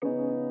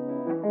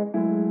We're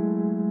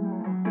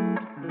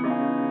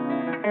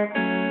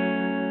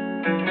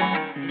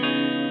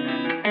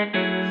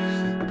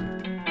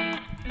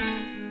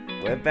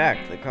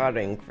back, the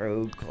Cotting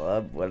Crew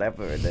Club,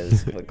 whatever it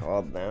is we're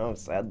called now.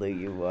 Sadly,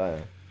 you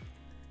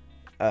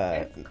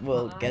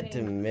will get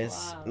to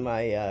miss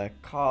my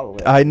call.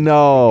 I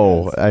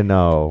know. Yes. I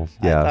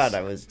thought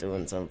I was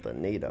doing something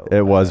neato.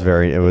 It was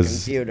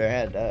the computer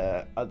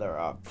had other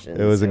options.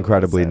 It was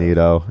incredibly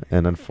neato,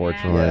 and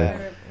unfortunately,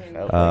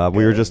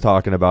 we were just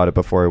talking about it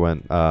before we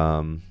went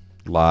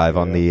live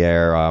on the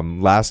air.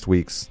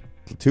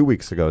 2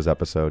 weeks ago's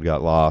episode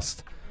got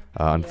lost.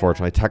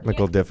 Unfortunately,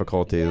 technical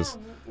difficulties.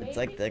 It's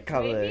like the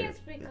color,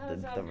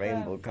 the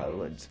rainbow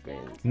colored screen.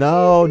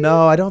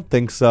 No, I don't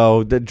think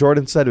so.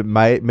 Jordan said it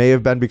may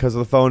have been because of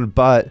the phone,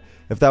 but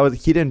if that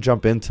was, he didn't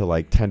jump into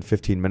like 10,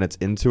 15 minutes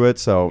into it.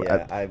 So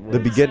at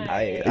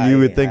the you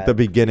would think the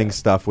beginning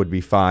stuff would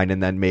be fine,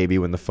 and then maybe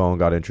when the phone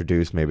got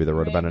introduced, maybe there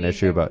would have been an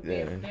issue. But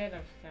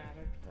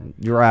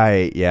you're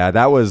right. Yeah,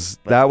 that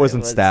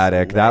wasn't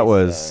static. Nice, that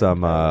was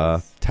some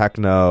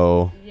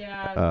techno.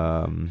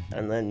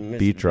 And then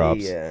beat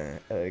drops.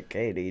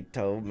 Katie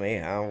told me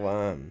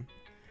how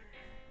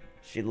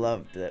she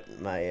loved that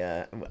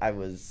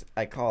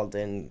I called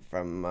in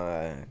from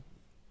I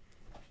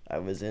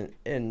was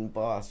in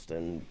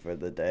Boston for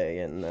the day,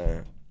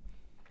 and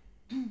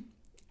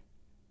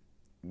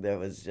there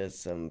was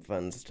just some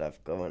fun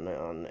stuff going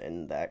on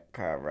in that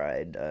car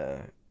ride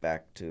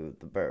back to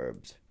the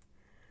burbs.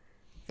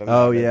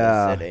 Oh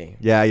yeah,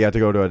 yeah. You have to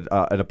go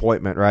to an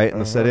appointment, right, in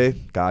the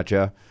city.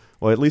 Gotcha.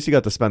 Well, at least you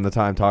got to spend the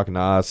time talking to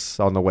us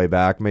on the way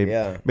back. Made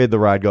the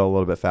ride go a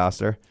little bit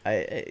faster.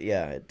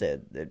 It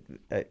did.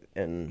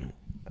 And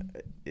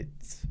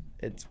it's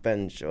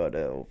been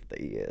shorter over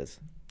the years.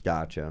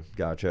 Gotcha.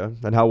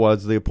 And how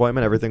was the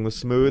appointment? Everything was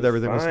smooth?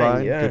 Everything was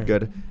fine? Yeah.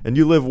 Good. And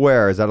you live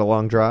where? Is that a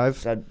long drive?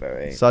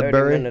 Sudbury. 30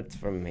 minutes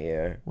from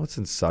here. What's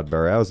in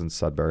Sudbury? I was in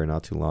Sudbury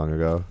not too long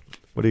ago.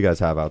 What do you guys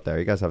have out there?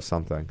 You guys have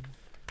something.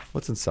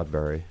 What's in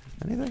Sudbury?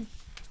 Anything?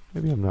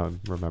 Maybe I'm not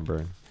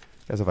remembering.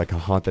 You guys have like a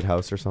haunted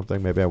house or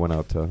something? Maybe I went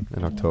out in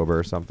October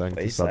or something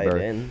to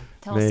Sudbury.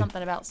 Tell us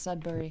something about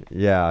Sudbury.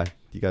 Yeah.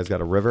 You guys got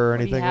a river or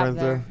anything? What do you have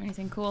there?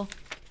 Anything cool?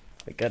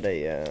 I got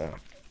the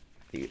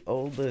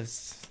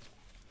oldest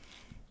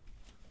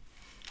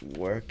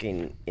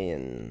working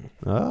inn.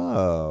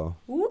 Oh.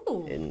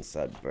 Ooh. In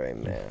Sudbury,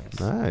 Mass.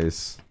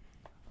 Nice.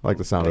 I like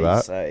the sound of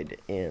that.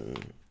 Wayside Inn.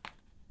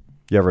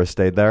 You ever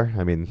stayed there?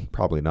 I mean,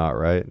 probably not,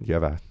 right? You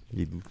had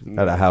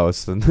a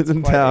house in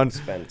town.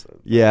 Expensive.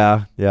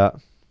 Yeah.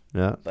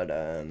 But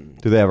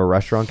do they have a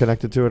restaurant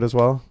connected to it as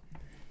well?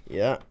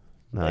 Yeah.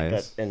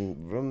 Nice.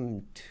 And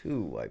room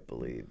 2, I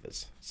believe,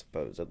 is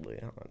supposedly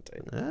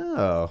haunted.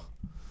 Oh.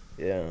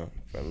 Yeah.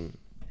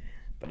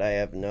 But I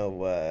have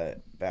no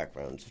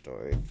background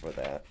story for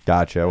that.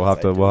 Gotcha. We'll have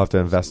to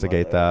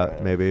investigate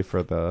that maybe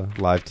for the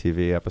live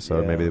TV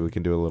episode. Yeah. Maybe we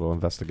can do a little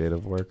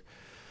investigative work.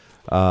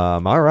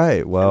 All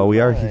right. Well,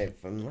 we are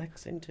from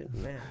Lexington,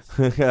 Mass.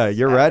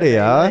 You're ready,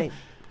 huh? Night.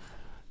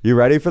 You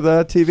ready for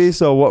the TV?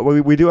 So what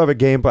we do have a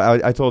game,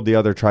 but I told the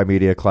other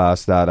Tri-Media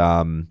class that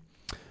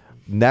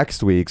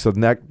next week, so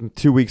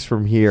 2 weeks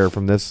from here,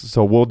 from this,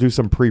 so we'll do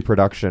some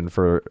pre-production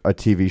for a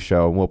TV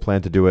show, and we'll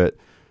plan to do it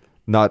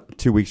not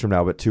 2 weeks from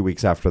now, but 2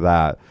 weeks after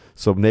that.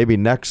 So maybe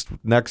next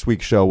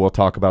week's show, we'll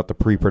talk about the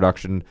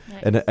pre-production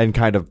and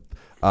kind of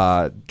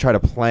try to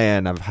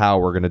plan of how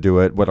we're going to do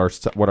it, what our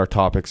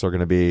topics are going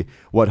to be,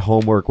 what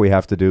homework we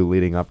have to do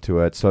leading up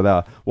to it.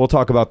 So we'll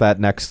talk about that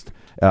next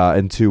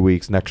in 2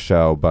 weeks, next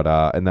show. But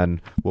and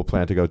then we'll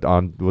plan to go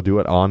on. We'll do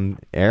it on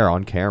air,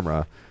 on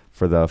camera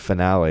for the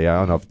finale. I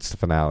don't know if it's the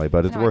finale,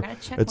 but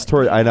it's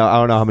toward. I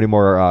don't know how many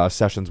more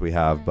sessions we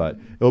have, but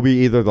it'll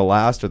be either the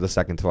last or the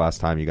second to last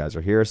time you guys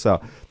are here.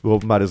 So we'll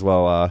might as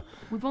well.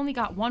 We've only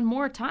got one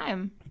more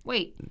time.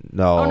 Wait.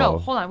 No. Oh, no.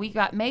 Hold on. We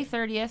got May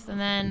 30th,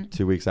 and then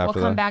 2 weeks after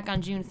we'll come back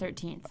on June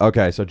 13th.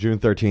 Okay, so June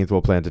 13th,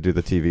 we'll plan to do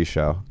the TV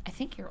show. I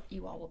think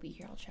you all will be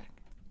here. I'll check.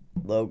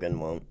 Logan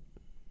won't.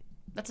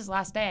 That's his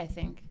last day, I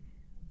think.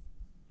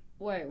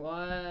 Wait,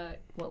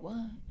 what? What?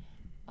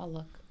 I'll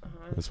look.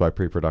 That's why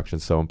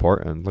pre-production's so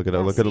important. Look at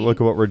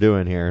what we're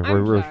doing here.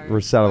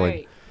 We're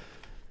settling.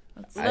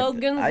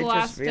 Logan's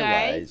last day.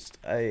 I just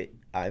realized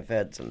I've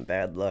had some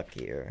bad luck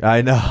here.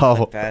 I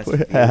know.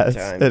 It has.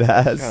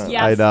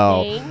 I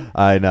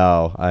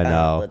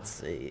know. Let's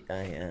see.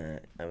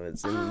 I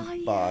was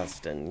in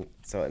Boston,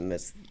 so I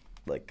missed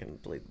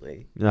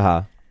completely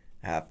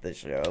half the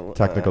show.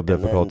 Technical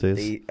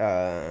difficulties.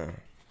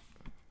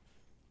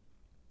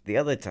 The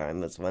other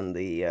time was when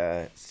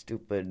the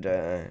stupid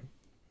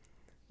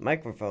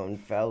microphone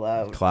fell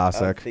out.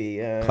 Classic.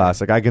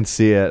 Classic. I can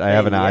see it. I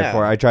have an eye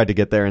for it. I tried to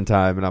get there in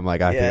time, and I'm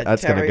like, I think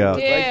that's gonna go.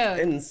 Dude.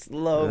 In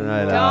slow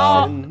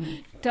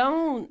motion.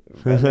 Don't.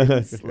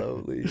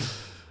 Slowly.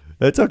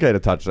 It's okay to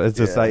touch it. It's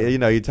just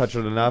you touch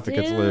it enough, it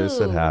gets loose.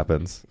 It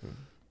happens.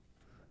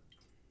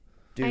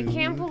 I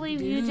can't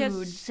believe you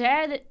just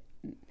said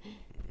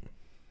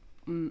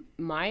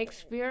my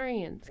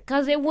experience,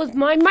 because it was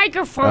my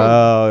microphone.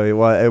 Oh,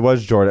 it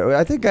was Jordan.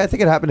 I think it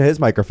happened to his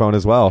microphone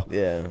as well.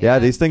 Yeah. Yeah,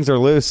 these things are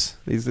loose.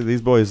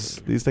 These boys,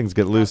 these things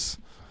get loose.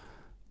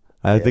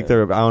 I think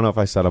they're. I don't know if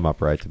I set them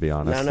up right, to be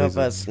honest. None of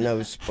us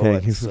know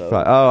sports.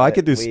 So I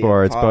could do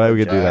sports, but we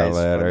could do that apologize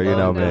later. for You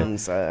know me.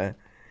 Logan's,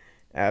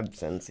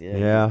 absence.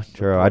 Yeah,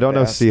 true. I don't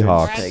know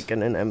Seahawks.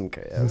 Taking an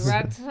MKS.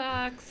 Red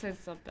Sox is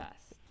the best.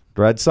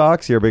 Red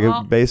Sox. You're a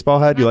big baseball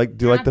head. Do you like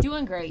the?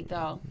 Doing great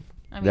though.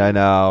 I mean, Yeah, I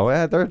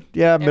know.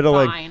 They're middle.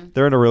 fine. Like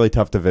they're in a really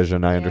tough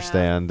division. I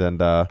understand.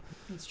 And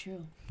It's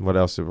true. what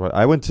else?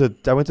 I went to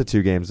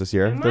 2 games this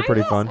year. They're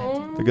pretty fun.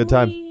 It's a good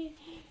time.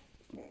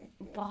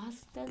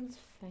 Boston's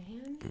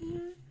fan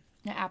here?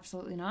 No,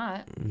 absolutely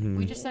not. Mm-hmm.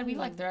 We just said we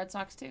like the Red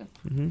Sox too.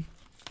 Mm-hmm.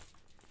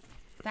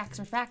 Facts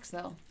are facts,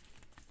 though,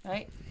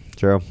 right?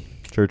 True.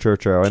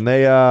 And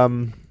they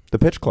the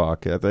pitch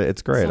clock.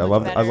 It's great. So I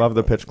much love better.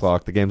 the pitch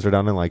clock. The games are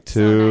down in like So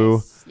 2,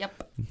 nice.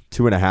 Yep.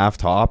 2.5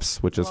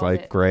 tops, which is Love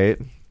like it. great.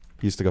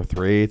 Used to go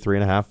 3,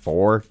 3.5,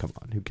 4. Come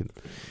on, who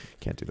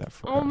can't do that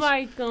for Oh us? my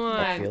I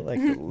god. feel like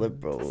the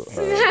liberal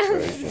version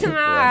of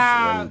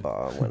Rush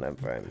Limbaugh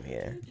whenever I'm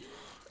here.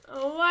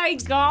 Oh my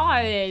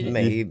god.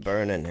 May he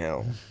burn in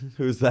hell.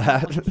 Who's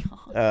that?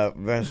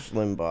 Rush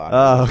Limbaugh.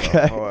 Oh, is a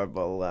okay.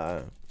 horrible,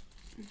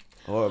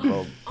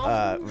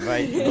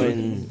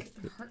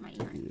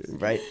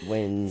 right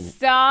when.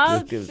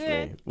 Stop Excuse me.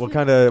 it. what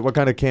kind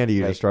of candy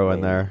you just throw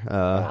in there?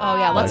 Oh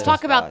yeah, let's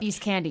talk about Butterscotch. these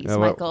candies, what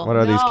Michael.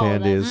 are these No,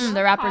 candies? let's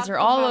The wrappers are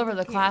talk all about over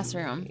the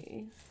classroom.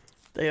 candy.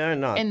 They are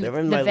not. In They're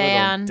in the my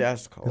van. little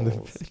desk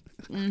holes.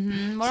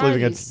 Mm-hmm. What are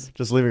these?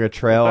 Just leaving a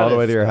trail all the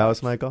way to your Butterscotch.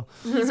 house, Michael.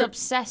 He's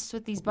obsessed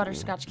with these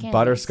butterscotch candies.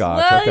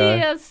 Butterscotch. Will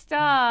Okay. you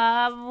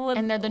stop? With,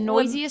 And they're the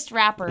noisiest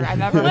wrapper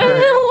I've ever with, heard.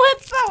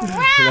 with the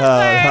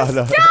wrappers.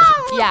 No. Stop.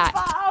 Yeah.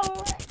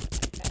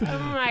 Oh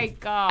my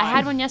god. I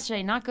had one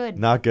yesterday. Not good.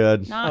 Not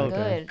good. Not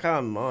Okay, good.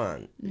 come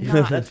on.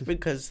 Not. That's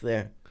because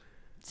they're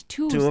It's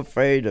too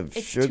afraid of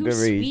it's too sugary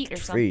sweet or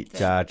treats. something.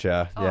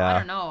 Gotcha. Oh, yeah. I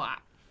don't know.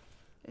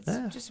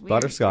 It's just weird.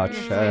 Butterscotch.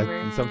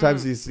 Flavor.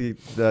 Sometimes you see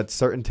that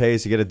certain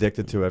taste, you get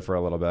addicted to it for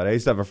a little bit. I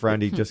used to have a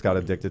friend, he just got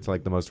addicted to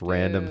like the most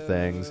random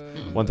things.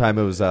 One time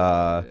it was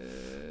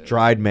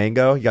dried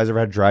mango. You guys ever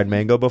had dried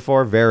mango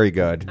before? Very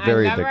good.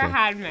 Very I've never addicting.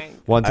 had mango.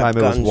 One time I've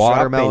it was gone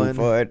watermelon. shopping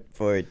for it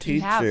for a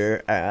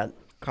teacher at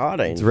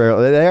Cotting. It's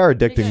very, they are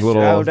addicting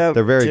little. Shout out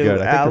They're very to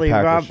good. I think Allie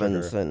they're packed with sugar.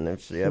 Robinson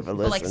if she ever But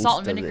listens like salt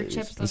and to vinegar these.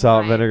 chips. those Salt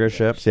are and my- vinegar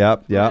chips.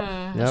 Yep. The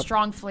Yep.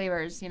 strong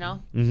flavors, you know?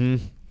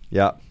 Mm-hmm.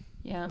 Yep.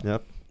 Yeah.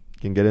 Yep.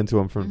 You can get into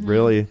them for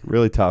really,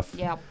 really tough.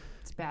 Yeah.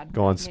 It's bad.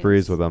 Go on Yes.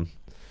 sprees with them.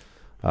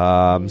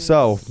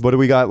 So, what do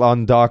we got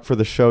on dock for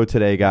the show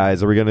today,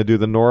 guys? Are we going to do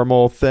the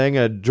normal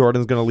thing?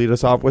 Jordan's going to lead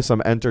us off with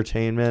some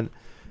entertainment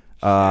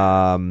Gives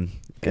me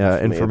a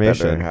better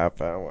information.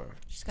 half hour.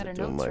 She's got her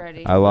to do notes my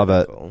ready. I love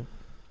it. political.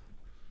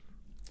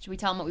 Should we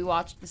tell them what we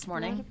watched this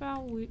What morning?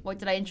 about we? What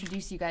did I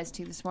introduce you guys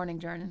to this morning,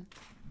 Jordan?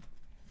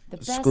 The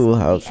best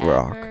Schoolhouse movie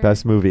Rock. ever.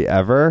 Best movie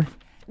ever?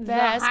 The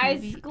Best High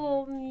movie.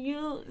 School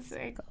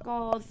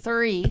Musical.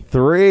 3.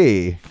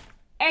 3.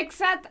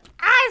 Except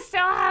I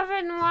still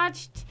haven't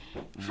watched.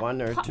 One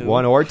or two.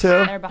 1 or 2?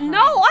 They're behind.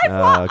 No, okay.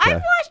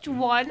 I've watched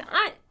one.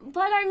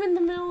 But I'm in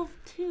the middle of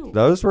 2.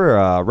 Those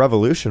were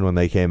revolution when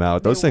they came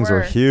out. Those They things were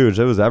were. huge.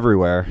 It was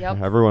everywhere. Yep.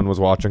 Everyone was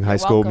watching High You're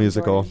School welcome,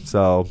 Musical. Jordan.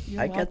 So,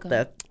 You're I get welcome.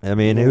 that. I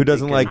mean, who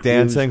doesn't Be like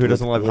confused dancing? Who with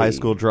doesn't love high Glee.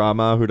 school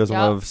drama? Who doesn't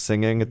Yep. love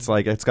singing? It's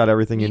like it's got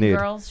everything you Mean need.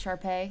 Girls,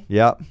 Sharpay,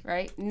 Yep.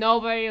 right?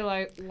 Nobody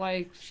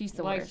She's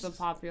the likes worst.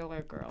 the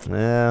popular girl.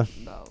 Yeah.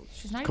 No.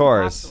 She's not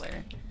course. even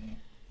popular.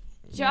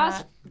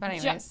 Just, But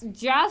anyways.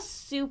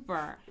 just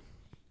super.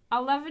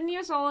 11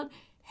 years old.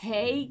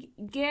 Hey,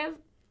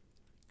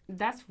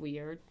 that's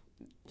weird.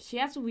 She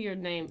has a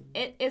weird name.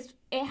 It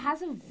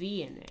has a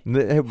V in it.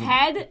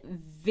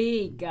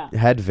 Hedvig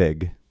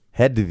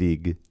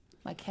Hedvig.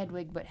 Like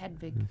Hedwig, but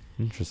Hedvig.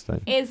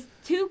 Interesting. is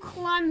too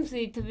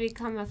clumsy to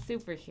become a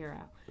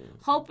superhero.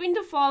 Hoping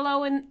to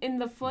follow in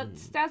the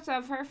footsteps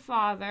of her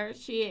father,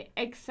 she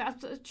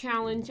accepts the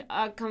challenge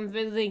of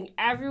convincing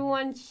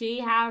everyone she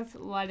has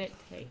what it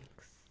takes.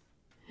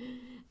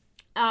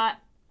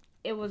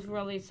 It was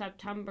released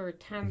September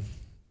 10th,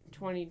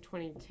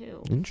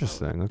 2022.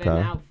 Interesting, So okay. Been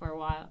out for a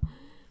while.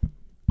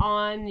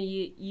 On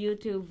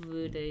YouTube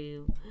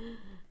Vudu,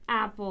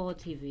 Apple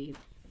TV,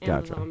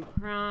 Gotcha. Amazon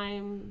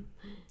Prime,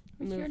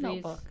 Where's your movies,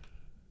 notebook?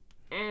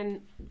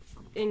 and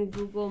in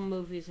Google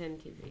Movies and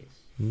TVs.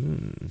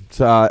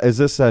 So, is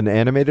this an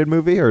animated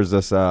movie or is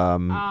this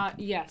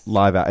Yes.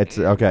 live? It's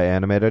okay,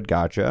 animated.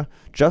 Gotcha.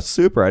 Just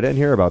super. I didn't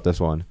hear about this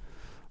one.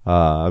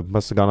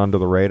 Must have gone under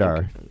the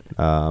radar.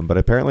 But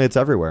apparently it's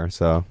everywhere.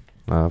 So,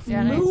 Yeah,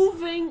 nice.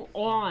 Moving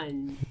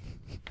on.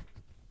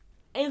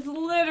 It's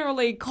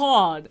literally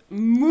called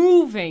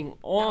Moving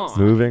On.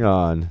 moving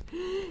on.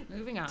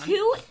 Moving on.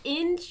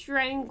 2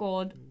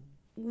 strangled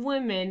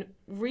women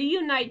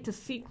reunite to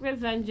seek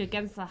revenge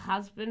against the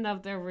husband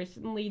of their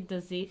recently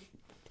deceased.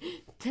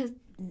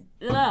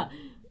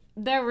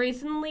 Their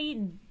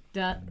recently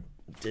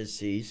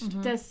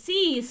Deceased.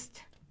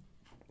 deceased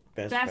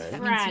Best best friend.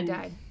 That means he friend.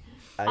 died.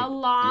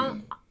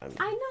 along.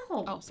 I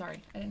know. Oh,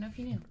 sorry. I didn't know if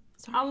you knew.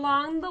 Sorry.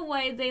 Along the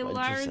way, they What'd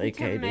you say, learned to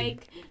Katie?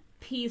 make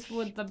peace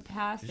with the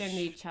past and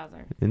each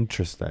other.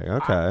 Interesting.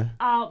 Okay.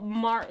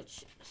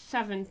 March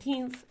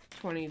 17th,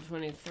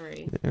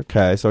 2023.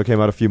 Okay. So it came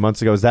out a few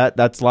months ago.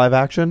 That's live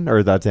action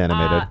or that's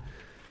animated?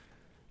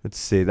 Let's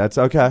see. That's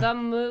okay.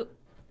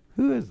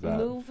 Who is that?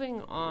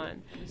 Moving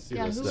on.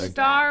 Yeah, who's that?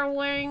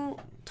 Starring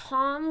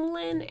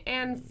Tomlin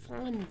and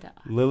Fonda.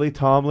 Lily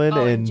Tomlin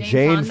Oh, and Jane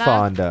Jane Fonda?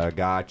 Fonda.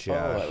 Gotcha.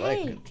 Oh, I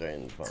like it,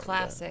 Jane Fonda.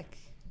 Classic.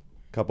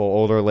 Couple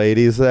older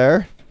ladies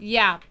there.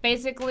 Yeah,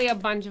 basically a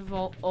bunch of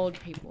old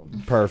people.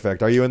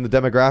 Perfect. Are you in the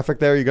demographic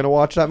there? Are you going to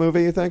watch that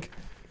movie, you think?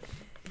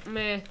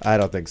 Meh. I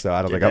don't think so.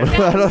 I don't think Did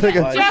I'm. I don't think.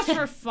 I'm, Just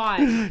for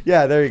fun.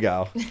 yeah, there you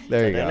go.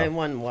 There you Did go.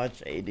 anyone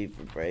watch 80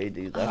 for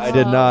Brady? That's I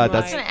did not. I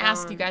That's was going to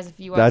ask you guys if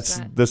you watched that's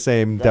that. the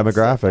same That's-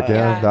 demographic.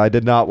 Yeah. yeah. I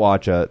did not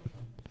watch it.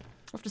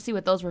 We'll have to see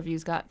what those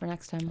reviews got for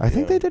next time. I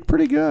think they did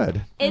pretty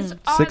good. It's on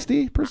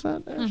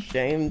 60%.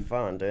 Jane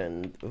Fonda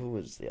and who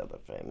was the other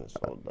famous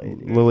old lady?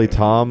 Lily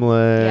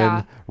Tomlin,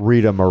 Yeah.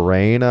 Rita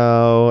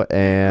Moreno,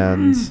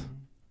 and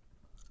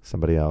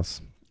somebody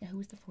else. Yeah, who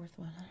was the fourth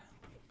one?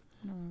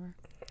 I don't remember.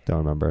 Don't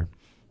remember.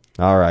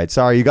 All right.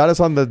 Sorry. You got us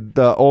on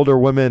the older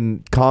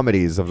women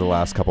comedies of the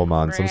last couple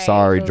months. I'm Right,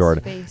 sorry, those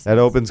Jordan. faces. That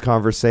opens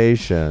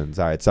conversations.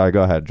 All right. Sorry.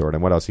 Go ahead,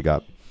 Jordan. What else you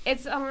got?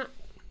 It's on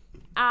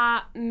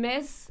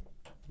Miss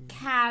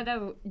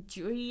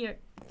Katagiri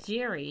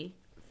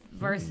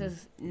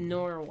versus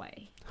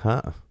Norway.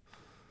 Huh.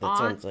 That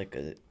sounds like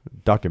a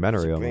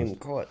Documentary Supreme almost.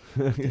 Court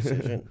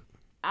decision.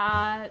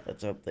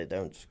 Let's hope they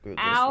don't screw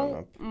this one Out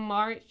up.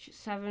 March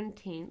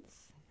 17th.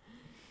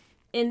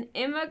 An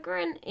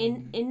immigrant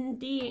in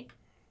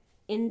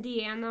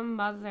Indiana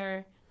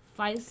mother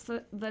fights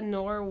the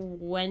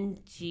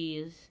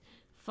Norwegian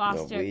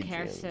foster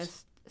care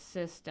Norwegians.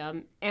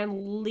 system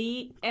and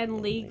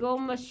legal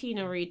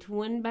machinery to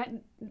win back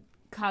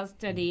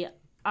custody.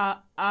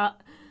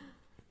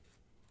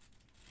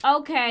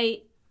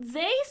 Okay,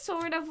 they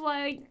sort of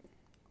like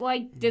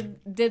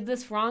did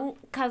this wrong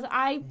because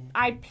I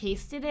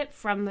pasted it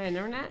from the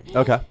internet.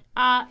 Okay.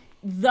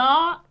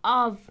 The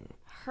of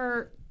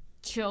her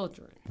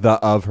children. The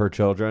of her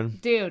children.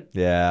 Dude,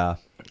 Yeah.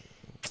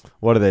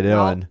 What are they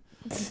doing?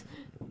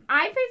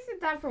 I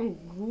pasted that from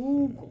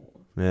Google.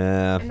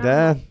 Yeah. And I'm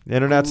Yeah. like, The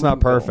internet's not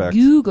perfect.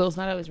 Google's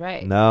not always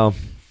right. No.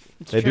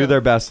 They do true.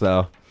 their best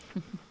though.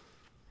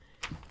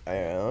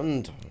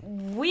 And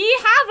We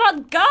have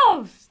a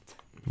ghost.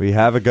 We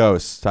have a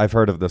ghost. I've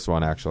heard of this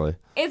one actually.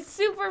 It's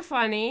super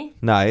funny.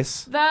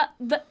 Nice.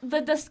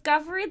 The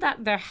discovery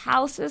that their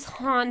house is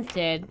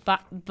haunted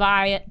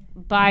by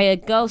a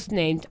ghost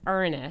named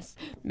Ernest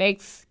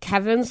makes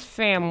Kevin's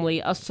family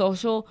a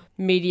social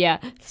media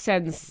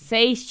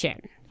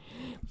sensation.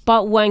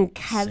 But when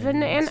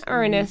Kevin and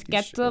Ernest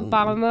get to the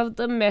bottom of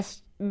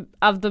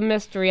the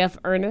mystery of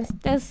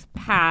Ernest's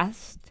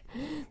past,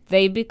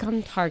 they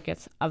become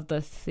targets of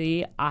the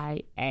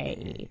CIA.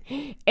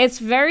 It's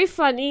very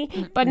funny,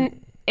 but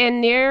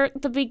near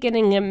the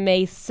beginning it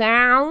may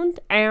sound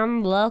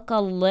and look a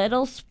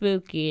little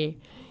spooky,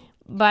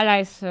 but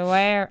I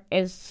swear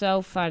it's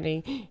so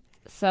funny.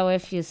 So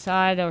if you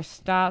saw it or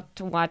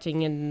stopped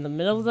watching it in the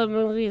middle of the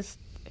movie,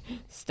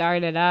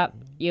 started up,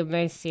 you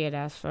may see it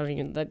as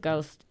funny. The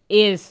ghost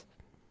is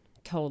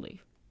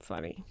totally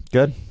funny.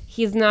 Good.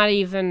 He's not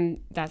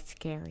even that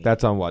scary.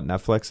 That's on what?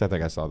 Netflix? I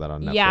think I saw that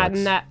on Netflix. Yeah,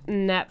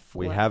 Netflix.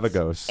 We have a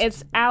ghost.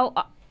 It's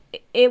out.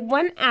 It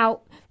went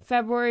out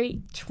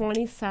February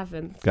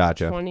 27th.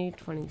 Gotcha.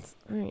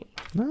 2023.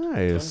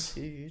 Nice.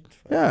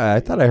 Yeah, I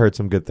thought I heard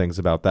some good things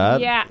about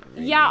that. Yeah.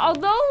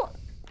 Although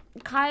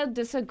Kyle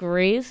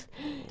disagrees,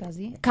 Does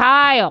he?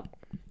 Kyle.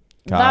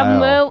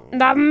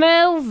 the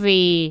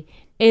movie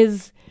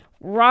is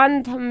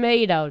Rotten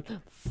Tomatoes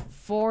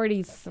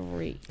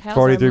 43.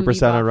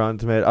 43% on Rotten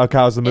Tomatoes. Oh,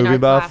 Kyle's the In movie our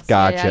buff? class.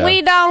 Gotcha. Yeah.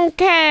 We don't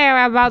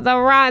care about the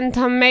Rotten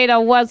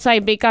Tomato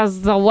website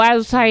because the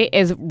website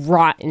is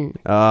rotten.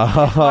 That's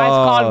why it's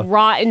called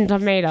Rotten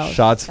Tomatoes.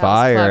 Shots That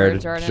was clever,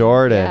 fired.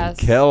 Jordan. Yes.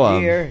 Kill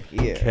him. here.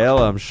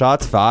 Kill him.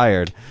 Shots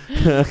fired. I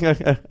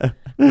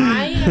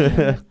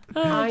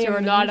am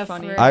Jordan, not you're afraid.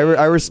 funny.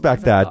 I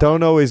respect that.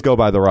 Don't always go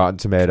by the Rotten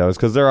Tomatoes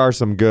because there are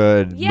some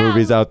good Yeah,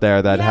 movies out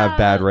there that have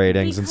bad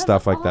ratings and because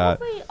stuff like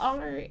that. All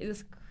they are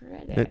is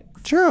critics.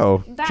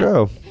 True. That-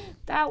 True.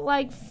 That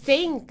like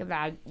think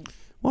that.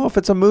 Well, if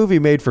it's a movie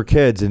made for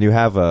kids and you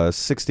have a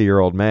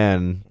 60-year-old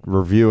man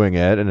reviewing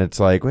it and it's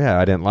like, well, yeah,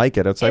 I didn't like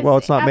it. It's like, well,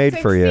 it's not made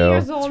for you.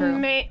 60-year-old True.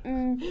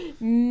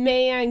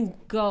 man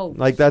go.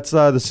 Like that's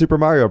the Super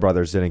Mario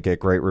Brothers didn't get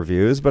great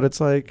reviews, but it's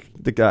like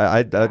the guy.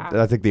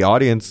 I think the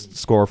audience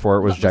score for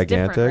it was Was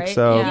different, gigantic. right?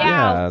 So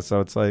Yeah. so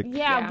it's like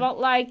Yeah, Yeah. but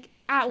like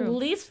at True.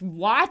 least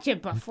watch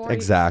it before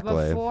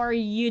Exactly. before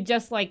you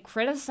just like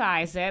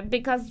criticize it,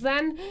 because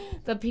then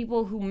the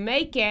people who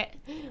make it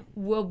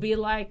will be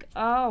like,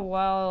 oh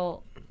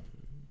well,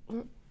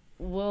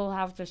 we'll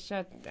have to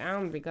shut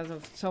down because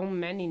of so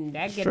many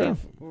negative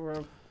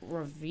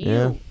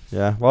reviews.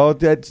 yeah. Well,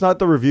 it's not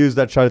the reviews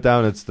that shut it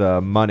down; it's the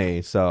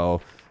money.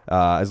 So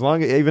As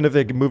long, even if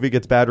the movie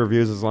gets bad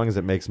reviews, as long as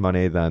it makes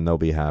money, then they'll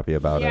be happy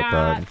about it.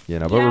 But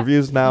but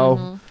reviews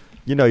now,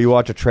 you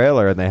watch a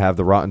trailer and they have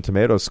the Rotten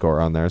Tomatoes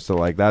score on there, so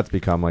like that's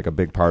become like a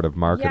big part of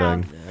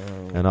marketing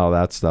and all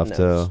that stuff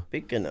too.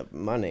 Speaking of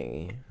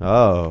money,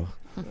 oh,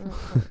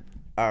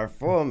 our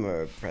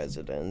former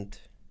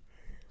president.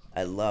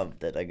 I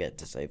love that I get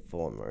to say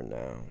former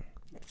now.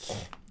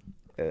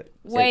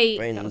 Wait,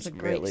 that was a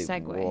great really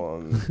segue.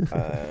 Warm,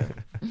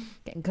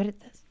 Getting good at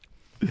this.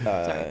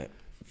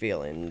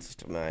 feelings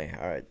to my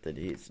heart that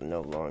he's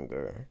no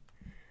longer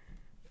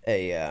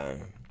a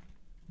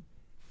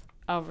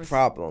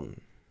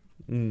problem.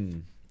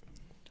 Well,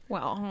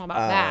 I don't know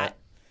about that.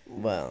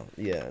 Well,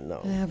 yeah, no.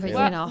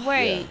 But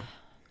wait,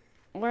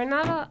 we're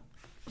not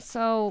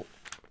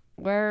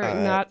we're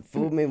not.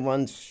 Fool me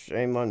once,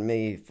 shame on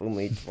me. Fool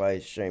me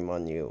twice, shame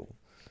on you.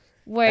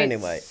 Wait,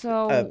 Anyway,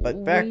 so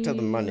but back to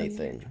the money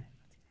thing.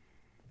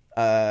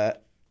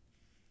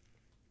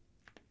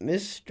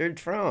 Mr.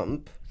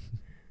 Trump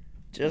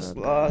just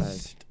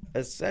lost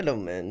a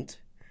settlement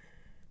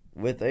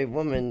with a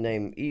woman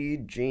named E.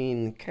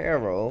 Jean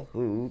Carroll,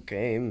 who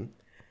came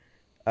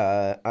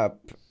up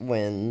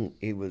when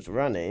he was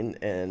running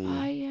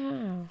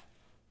and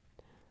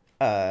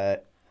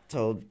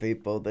told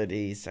people that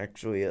he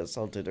sexually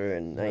assaulted her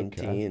in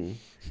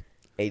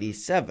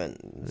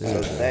 1987.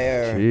 So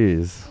their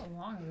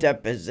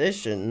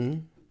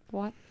deposition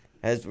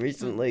has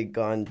recently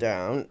gone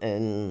down,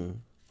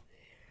 and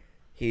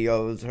he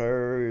owes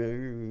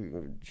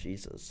her,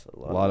 Jesus, a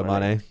lot of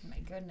money. Oh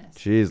my goodness.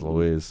 Jeez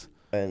Louise.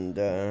 And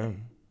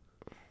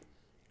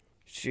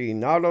he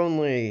not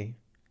only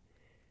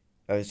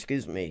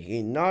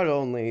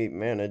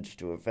managed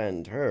to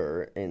offend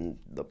her in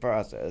the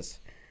process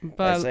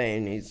by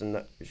saying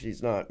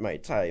she's not my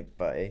type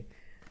by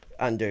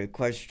under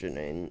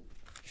questioning.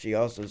 He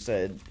also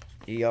said,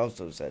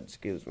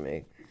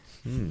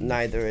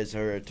 neither is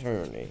her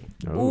attorney.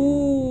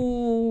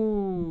 Ooh.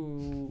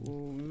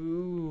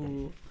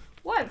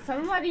 What?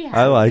 Somebody has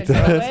I liked to do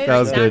that. it. That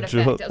was good.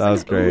 Sound effect. That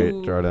was great,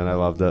 Ooh. Jordan. I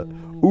loved it.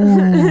 It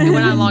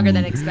went on longer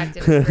than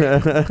expected.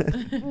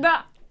 The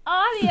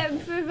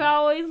audience is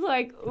always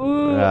like,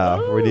 ooh.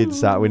 Yeah, we need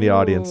ooh.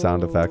 audience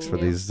sound effects for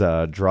these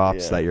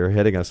drops that you're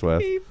hitting us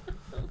with.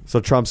 So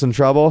Trump's in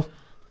trouble?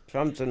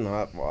 Trump's in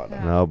hot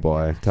water. Oh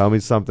boy, tell me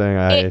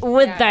something.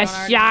 With the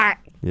shark.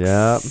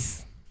 Yep.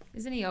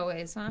 Isn't he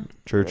always, huh?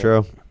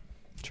 True.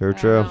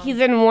 He's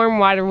in warm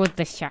water with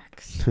the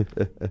sharks.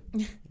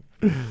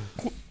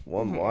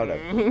 Warm water.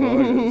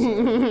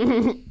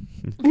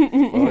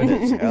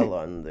 Florida's hell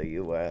on the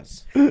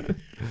U.S.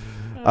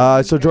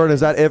 So Jordan, is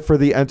that it for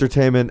the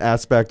entertainment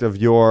aspect of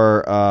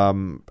your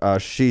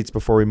sheets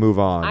before we move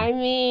on? I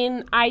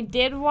mean, I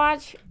did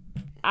watch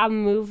a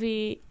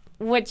movie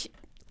which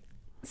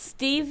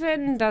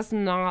Steven does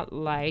not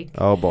like.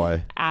 Oh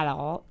boy. At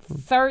all.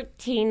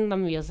 13 the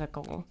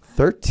musical.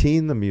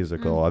 13 the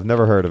musical. I've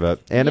never heard of it.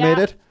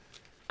 Animated?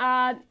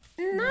 Not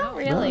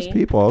really. No, it's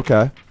people.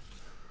 Okay.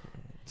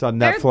 It's on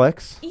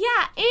Netflix.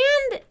 Yeah,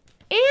 and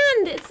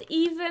it's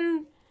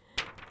even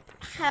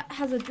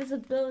has a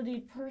disability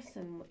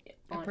person.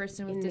 A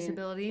person with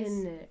disabilities?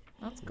 In it.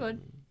 That's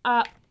good.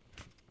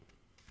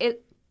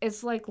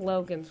 It's like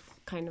Logan's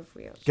kind of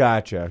weird.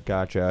 Gotcha.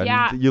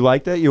 Yeah. And you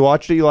liked it? You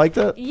watched it? You liked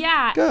it?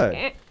 Yeah.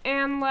 Good.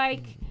 And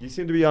like... You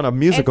seem to be on a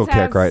musical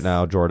kick right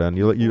now, Jordan.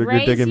 You're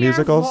digging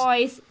musicals? Raise your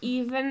voice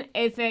even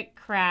if it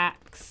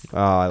cracks. Oh,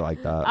 I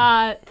like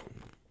that.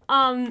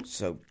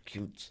 So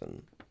cute.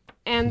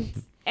 And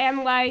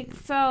like,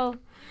 so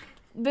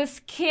this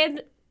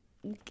kid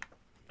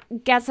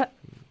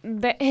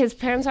his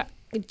parents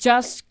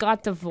just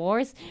got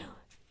divorced,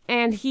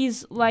 and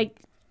he's like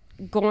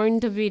going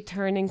to be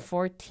turning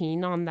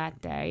 14 on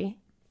that day.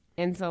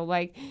 And so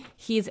like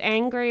he's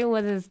angry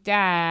with his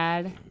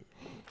dad.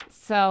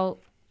 So,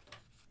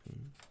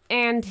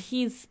 and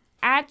he's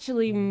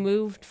actually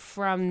moved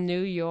from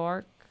New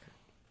York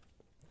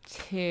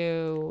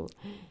to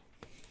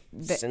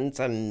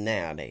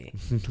Cincinnati.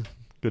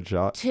 Good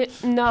shot.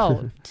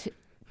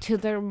 to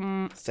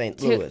the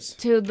St. Louis.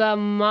 to the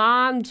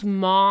mom's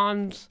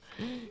mom's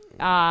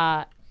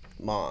house.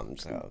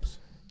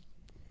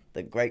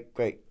 The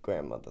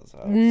great-great-grandmother's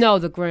house. no,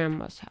 the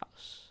grandma's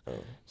house. Oh.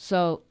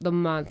 So the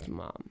mom's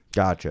mom.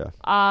 Gotcha.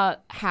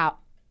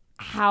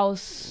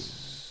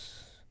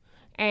 House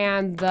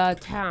and the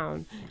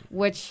town,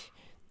 which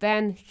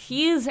then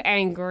he's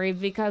angry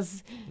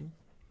because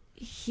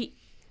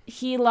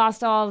he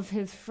lost all of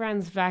his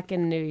friends back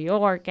in New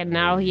York, and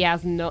now he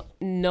has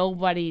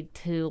nobody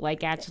to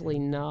like actually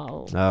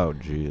know. Oh,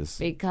 jeez.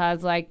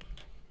 Because like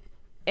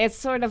it's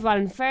sort of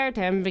unfair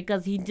to him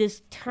because he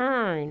just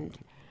turned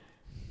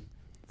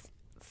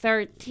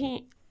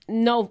 13.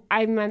 No,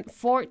 I meant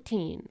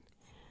 14.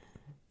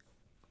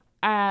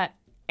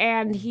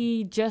 And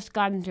he just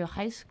got into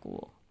high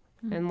school.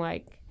 And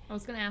like I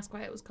was going to ask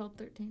why it was called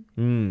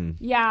 13.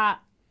 Yeah,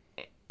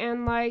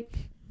 and like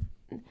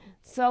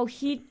so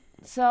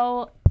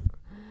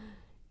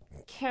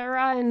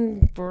Kara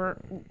and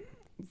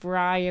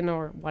Brian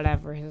or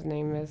whatever his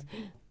name is,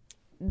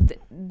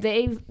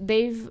 they've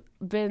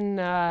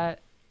been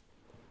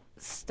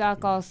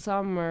stuck all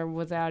summer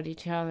without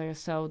each other,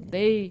 so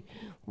they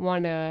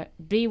want to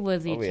be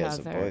with each He has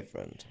a other.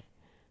 boyfriend.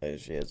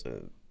 She has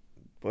a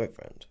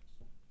boyfriend.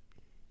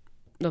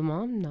 The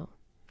mom, no.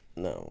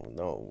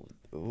 No.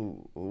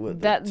 Who are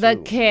The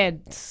two?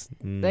 kids,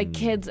 the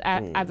kids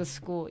at the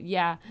school.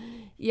 Yeah,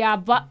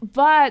 but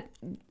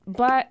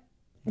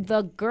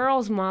the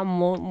girl's mom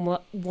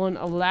won't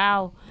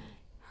allow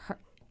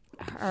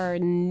her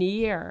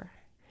near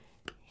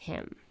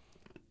him.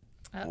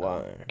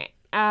 Why?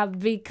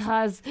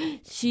 Because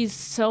she's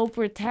so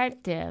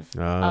protective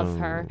of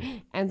her,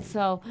 and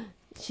so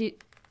she's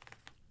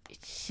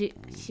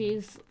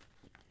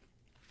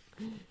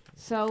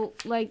so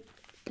like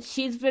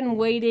she's been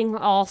waiting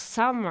all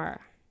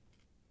summer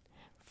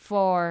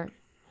for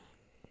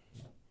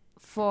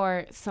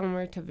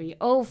summer to be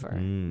over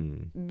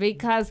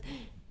because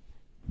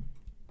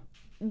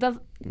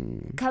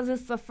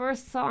it's the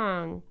first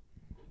song.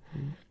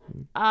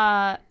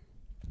 I've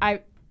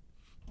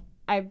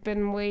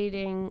been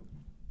waiting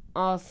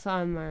all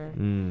summer.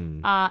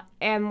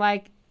 And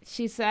like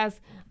she says,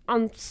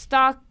 I'm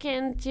stuck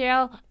in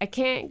jail. I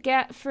can't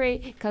get free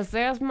because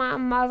there's my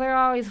mother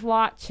always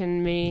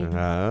watching me.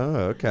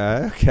 Oh,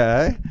 okay.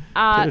 Get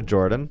it,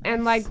 Jordan.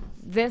 And like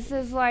this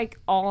is like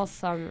all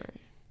summer.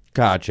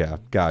 Gotcha.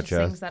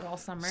 Sings that all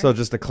summer. So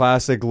just a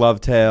classic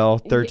love tale.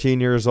 13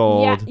 years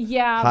old.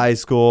 Yeah. High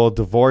school,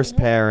 divorced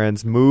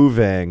parents,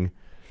 moving.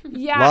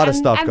 Yeah. A lot of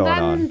stuff going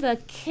on. on. And then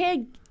the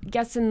kid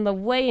gets in the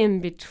way in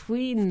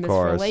between this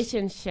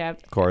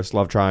relationship. Of course,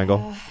 love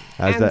triangle.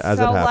 As it happens.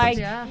 Like,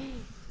 yeah.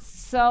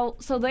 So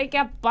they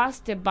get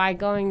busted by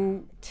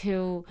going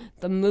to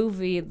the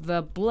movie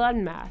The Blood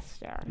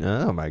Master.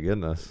 Oh my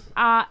goodness.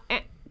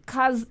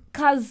 Cause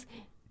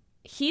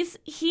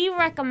he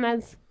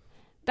recommends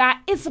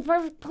that it's the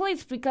perfect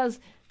place because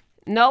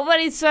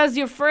nobody says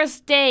your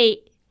first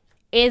date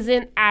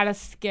isn't at a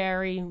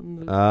scary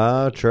movie.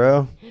 Oh,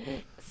 true.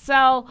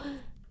 So,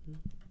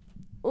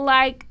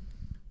 like,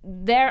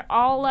 they're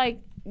all like,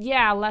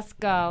 yeah, let's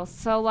go.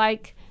 So,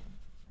 like,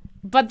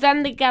 but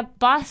then they get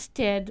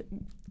busted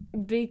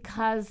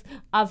because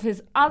of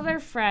his other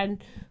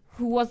friend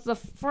who was the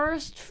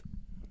first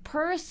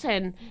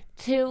person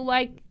to,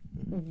 like,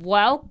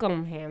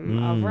 welcome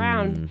him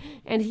around.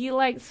 And he,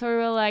 like,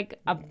 sort of, like,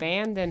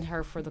 abandoned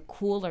her for the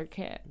cooler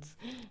kids.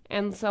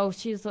 And so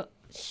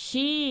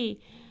she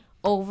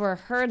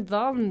overheard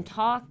them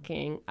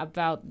talking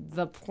about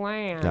the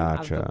plan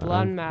of the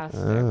Blood Master.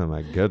 Oh,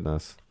 my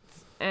goodness.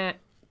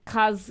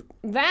 Because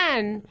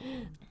then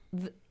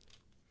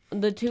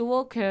the two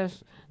will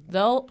kiss.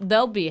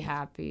 They'll be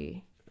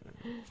happy.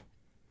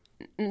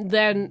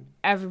 Then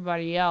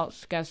everybody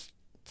else gets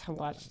to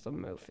watch the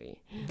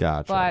movie.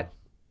 Gotcha. But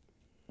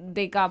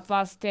they got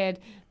busted.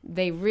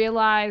 They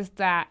realized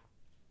that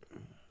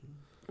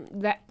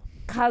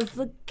because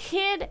the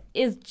kid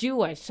is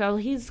Jewish, so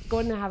he's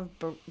going to have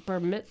bar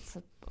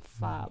mitzvah.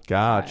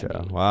 Gotcha.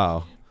 Party.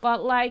 Wow.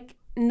 But like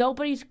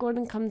nobody's going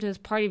to come to his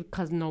party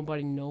because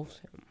nobody knows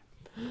him,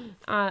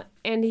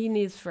 and he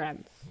needs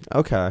friends.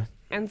 Okay.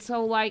 And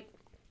so like.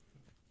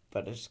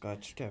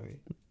 Butterscotch cherry.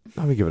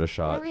 Let me give it a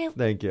shot. Really?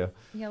 Thank you.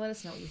 Yeah, let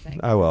us know what you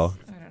think. I will.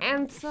 I don't know.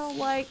 And so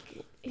like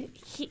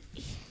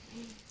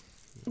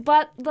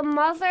but the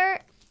mother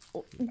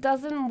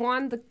doesn't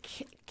want the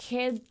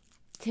kid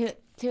to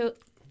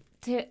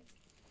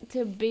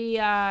be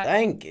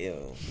Thank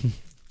you.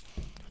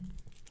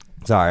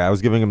 Sorry, I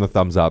was giving him the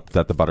thumbs up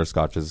that the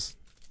butterscotch is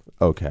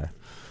okay.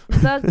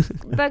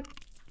 the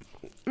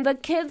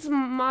kid's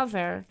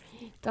mother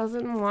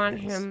doesn't want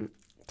him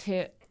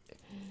to.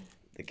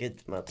 The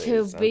kid's mother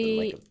To sounded be-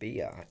 like a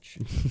biatch.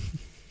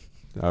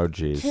 Oh,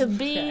 jeez. To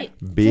be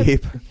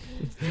Beep.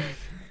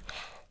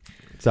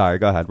 Sorry,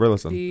 go ahead. We're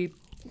listening.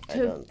 I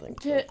don't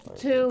think they'll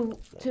find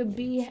it. to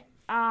be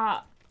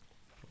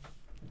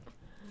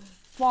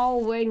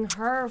following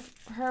her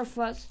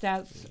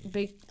footsteps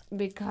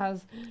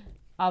because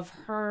of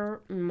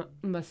her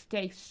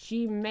mistakes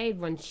she made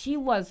when she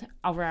was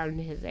around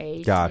his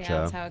age. Gotcha. Yeah,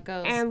 that's how it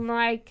goes. And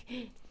like,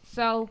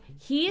 so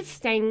he's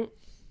staying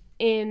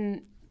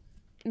in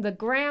the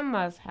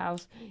grandma's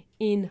house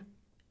in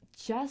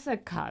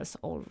Jessica's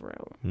old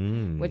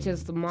room, which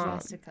is the mom.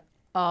 Jessica.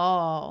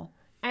 Oh.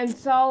 And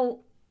so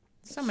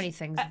many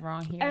things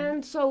wrong here.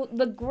 And so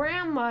the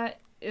grandma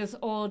is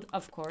old,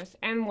 of course,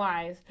 and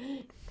wise,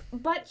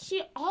 but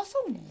she also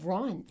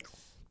runs.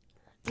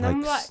 And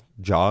I'm like,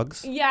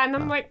 jogs? yeah, and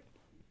I'm like,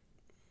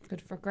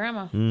 Good for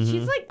grandma.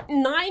 she's like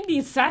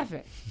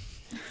 97,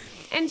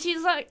 and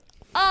she's like,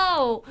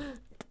 oh,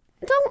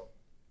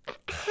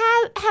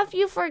 don't have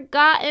you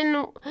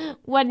forgotten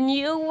when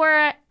you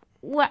were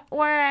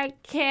a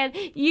kid?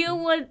 You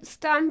would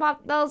stomp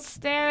up those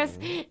stairs,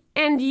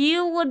 and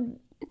you would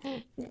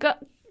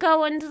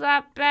go into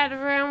that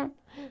bedroom.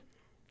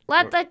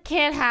 Let the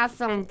kid have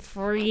some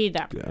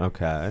freedom.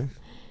 Okay.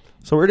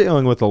 So we're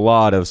dealing with a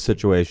lot of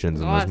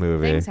situations in this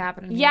movie. Things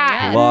happening.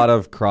 Yeah, Here. A lot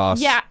of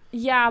cross.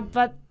 Yeah,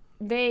 but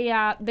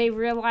they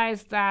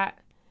realized that.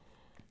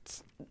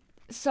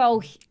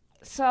 So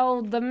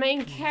so the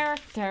main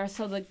character,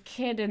 so the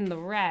kid in the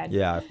red,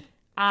 Yeah.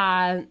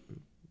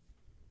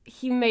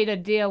 He made a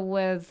deal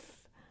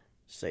with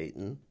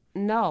Satan.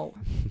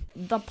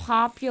 the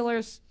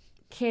popular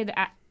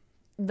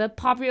the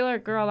popular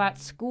girl at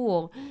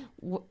school,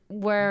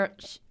 where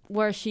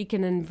she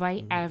can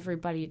invite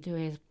everybody to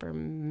his bar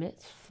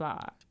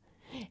mitzvah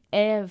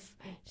if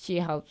she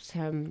helps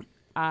him.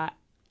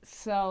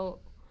 So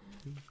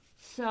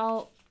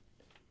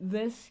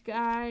this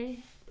guy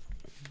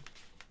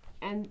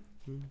and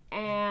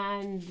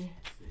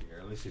Here,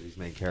 let me see these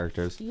main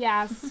characters.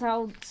 yeah,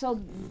 so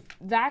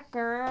that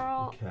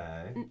girl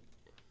Okay.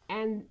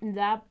 and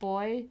that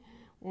boy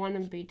want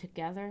to be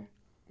together,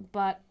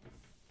 but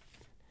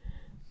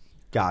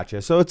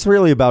Gotcha. So it's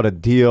really about a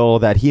deal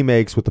that he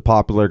makes with the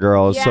popular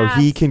girls, so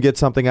he Yes. can get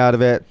something out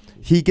of it.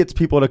 He gets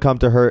people to come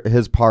to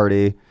his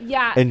party,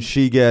 yeah, and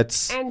she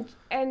gets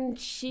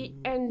she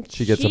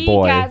gets a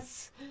boy.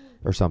 gets,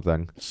 or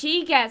something.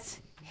 she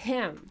gets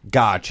him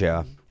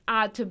Gotcha.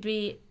 to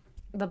be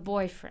the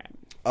boyfriend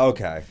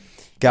Okay.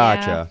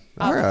 Gotcha.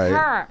 All of right.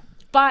 her,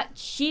 but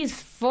she's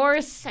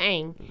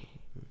forcing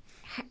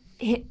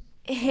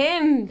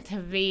him to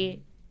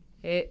be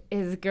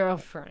his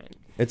girlfriend.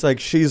 It's like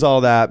She's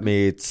All That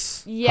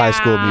meets High Yeah.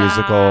 School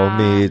Musical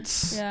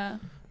meets Yeah.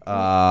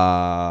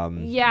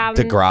 Yeah,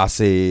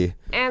 Degrassi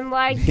and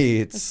like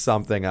meets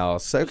something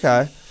else. Okay.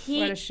 What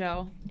a he,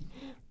 show.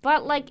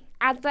 but like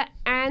at the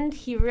end,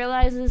 he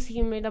realizes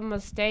he made a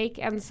mistake,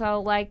 and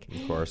so like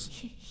Of course.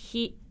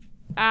 he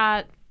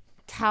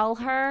tell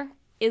her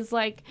is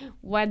like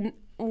when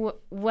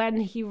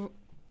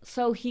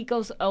he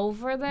goes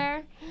over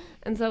there,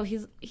 and so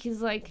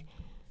he's like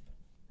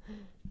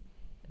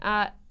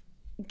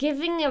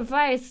giving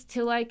advice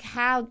to like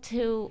how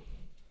to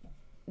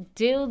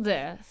do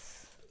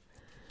this,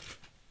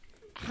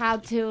 how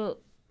to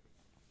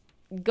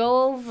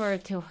go over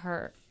to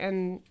her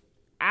and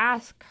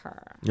ask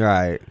her.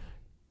 Right.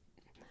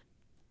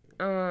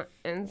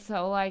 And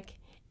so, like,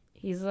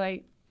 he's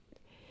like,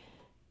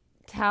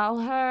 tell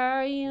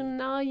her you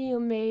know you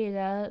made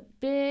a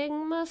big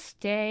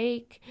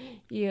mistake.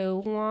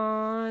 You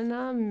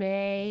wanna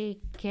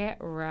make it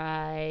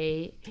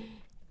right.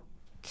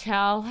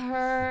 Tell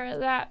her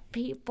that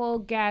people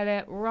get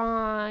it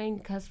wrong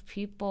because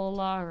people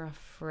are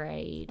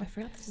afraid. I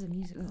forgot this is a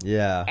musical.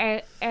 Yeah.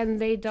 And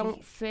they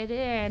don't fit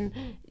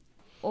in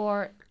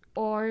or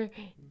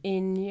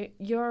in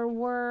your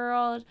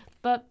world,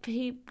 but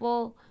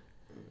people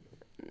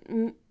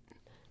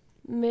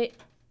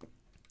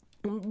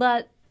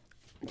but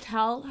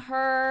tell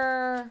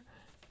her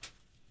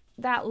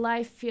that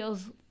life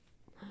feels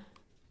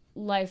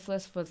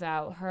lifeless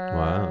without her.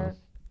 Wow.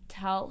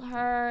 Tell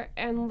her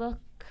and look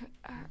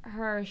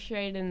her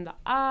straight in the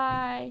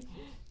eye.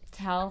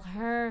 Tell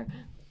her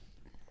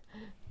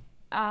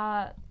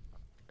that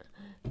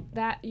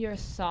you're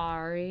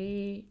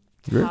sorry.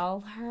 Great. Tell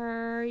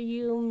her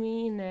you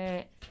mean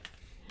it.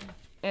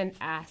 And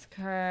ask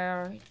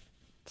her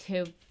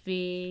to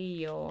be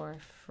your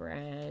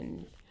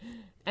friend.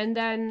 And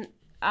then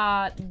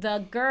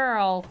the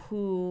girl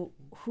who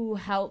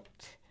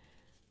helped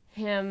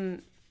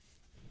him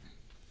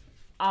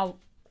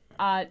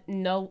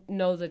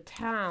know the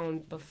town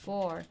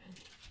before,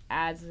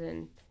 as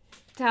in,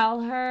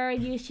 tell her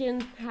you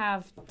shouldn't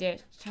have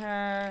ditched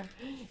her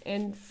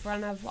in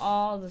front of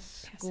all the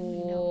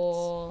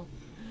school.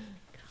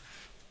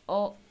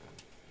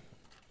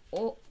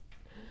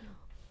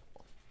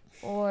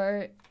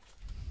 Or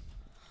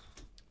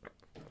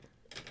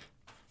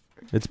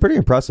It's pretty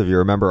impressive you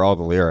remember all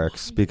the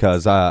lyrics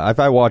because if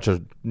I watch a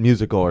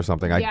musical or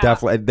something, Yeah.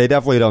 they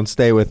definitely don't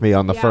stay with me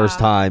on the first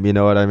Yeah. time. You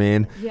know what I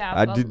mean?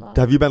 yeah,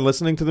 Have you been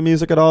listening to the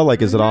music at all?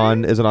 Like, is it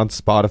on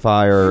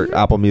Spotify or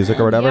Apple Music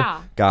or whatever?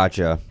 Yeah.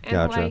 Gotcha. And,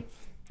 Gotcha. like,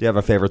 Do you have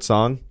a favorite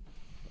song?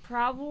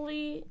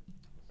 probably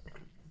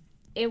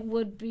it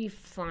would be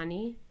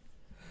funny.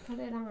 Put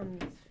it on,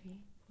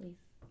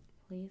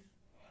 please.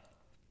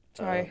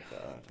 Sorry.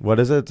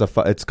 What is it?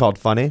 It's called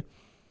Funny.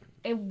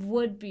 It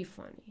would be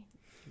funny.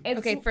 It's,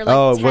 Okay, for like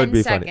Oh, 10 it would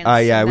be seconds.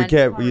 funny. Yeah, and we then-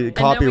 can't. and then we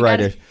Copyright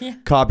gotta-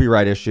 it.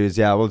 Copyright issues.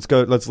 Yeah, well, let's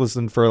go. Let's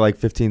listen for like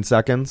 15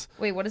 seconds.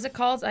 Wait, what is it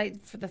called?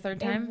 For the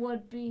third it time?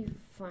 would be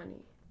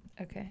funny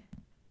Okay.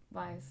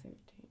 by 13.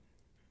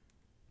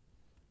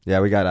 Yeah,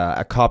 we got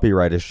a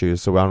copyright issue,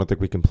 so I don't think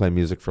we can play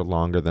music for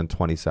longer than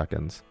 20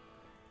 seconds.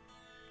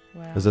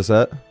 Wow. Is this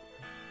it?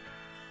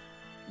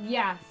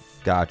 Yes.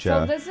 Gotcha.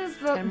 So this is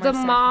 10 the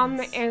more mom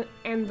seconds.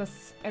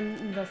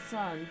 and the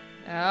son.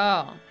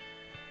 Oh.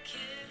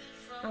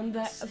 And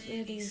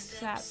he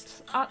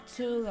steps up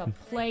to the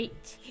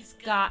plate.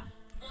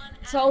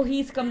 So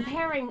he's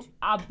comparing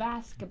a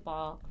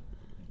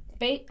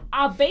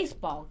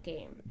baseball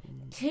game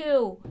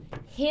to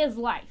his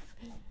life.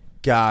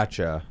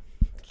 Gotcha.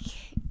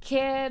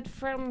 Kid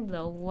from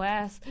the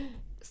West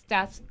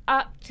steps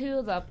up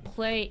to the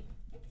plate,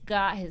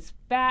 got his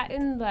bat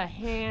in the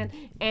hand,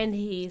 and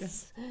he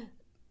swings.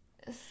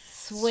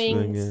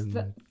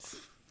 Swinging.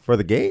 For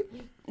the gate?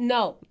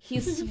 No,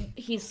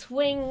 he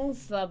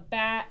swings the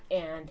bat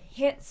and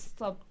hits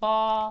the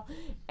ball,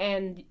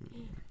 and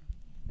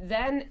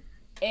then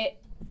it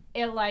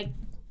like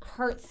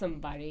hurts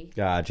somebody.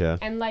 Gotcha.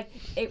 And like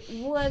it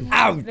would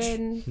have Ouch.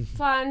 been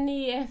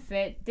funny if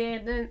it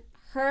didn't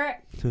hurt.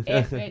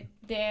 If it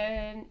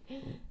didn't,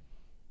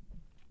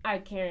 I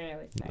can't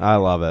really say. I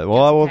love it.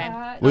 Well, Okay.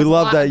 we That's a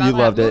love lot that about you that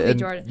loved it, movie, and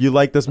Jordan. you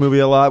like this movie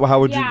a lot. How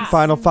would you Yes.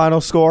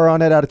 final score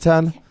on it out of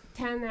 10?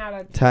 10 out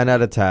of 10. 10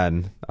 out of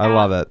 10. I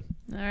love it.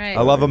 All right.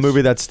 I love a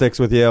movie that sticks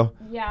with you.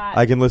 Yeah.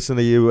 I can listen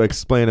to you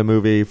explain a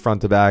movie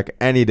front to back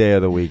any day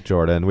of the week,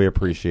 Jordan. We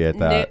appreciate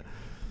that.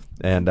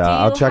 And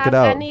I'll check it Do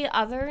you out. have any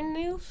other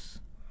news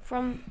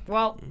from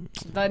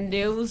the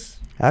news?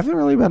 I haven't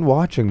really been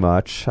watching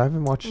much. I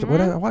haven't watched.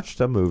 I watched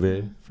a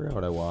movie. Forgot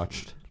what I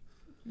watched.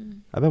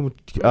 I've been.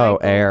 Michael,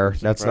 Air.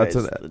 That's surprised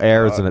an the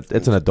Air. dog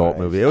It's an adult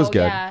from movie. It was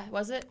good. Yeah,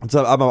 was it? It's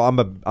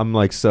I'm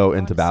like so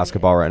into see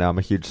basketball it. right now. I'm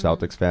a huge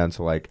Celtics fan,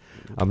 so like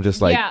I'm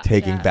just like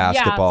taking Yeah.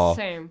 basketball Yeah,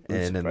 same.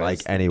 in like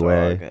Surprised the any dog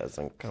way.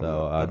 hasn't come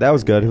So up that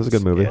was with good. It was a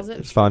good news movie. yet. Was it?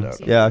 It's fun.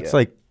 Okay. Yeah, it's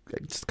like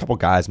just a couple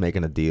guys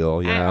making a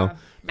deal. You know.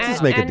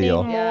 Just make a Any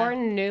deal. more Yeah.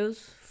 news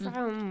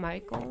from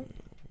Michael?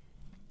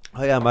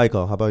 Oh yeah,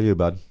 Michael. How about you,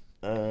 bud?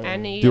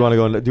 Any? Do you want to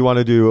go? Do you want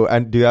to do?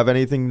 And do you have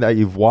anything that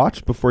you've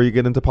watched before you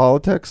get into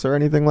politics or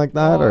anything like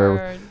that?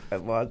 Or I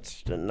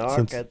watched a knock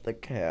Since- at the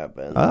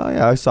cabin. oh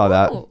yeah, I saw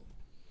that. Ooh.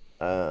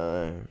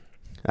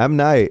 M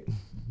Night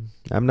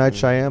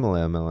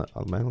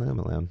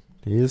Shyamalan.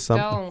 He is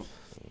something. Don't.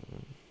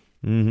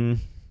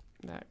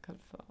 Mm-hmm. That could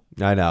fall.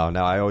 I know.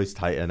 No, I always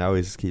tighten. I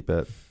always keep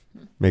it.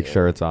 Make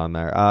sure it's on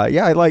there.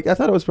 Yeah, I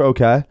thought it was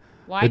okay.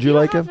 Why Did do you you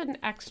like have it? an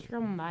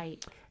extra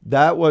mic?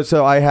 That was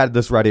so. I had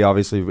this ready.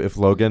 Obviously, if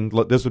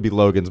this would be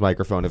Logan's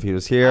microphone if he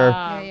was here.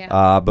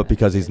 Yeah. But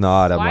because he's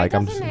not, I'm Why like,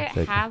 I'm just doesn't it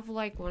taking- have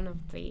like one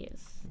of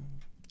these?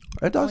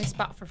 It Only does.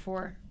 spot for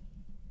 4.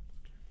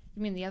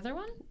 You mean the other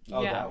one?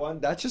 Oh, Yeah. that one.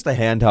 That's just a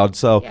handheld.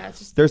 So Yeah, it's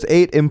just there's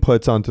 8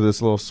 inputs onto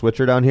this little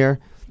switcher down here,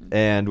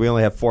 and we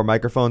only have 4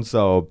 microphones.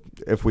 So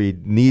if we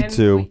need And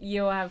to,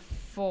 you have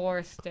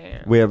 4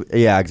 stands. we have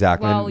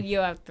exactly. Well, And- you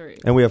have 3.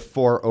 And we have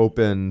 4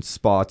 open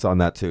spots on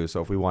that too.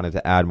 So if we wanted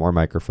to add more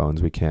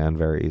microphones, we can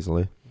very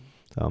easily.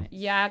 So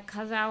Yeah,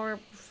 because our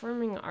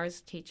performing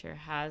arts teacher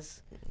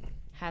has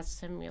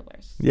similar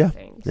Yeah.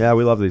 things. yeah,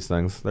 we love these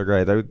things. They're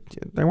great.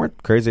 They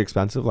weren't crazy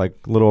expensive, like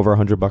a little over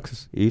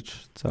 $100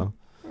 each. So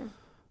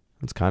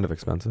it's kind of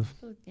expensive.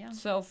 yeah.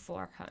 So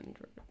 400.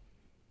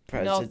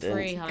 President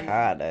 300.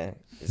 Carter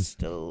is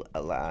still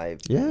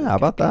alive. Yeah, how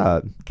about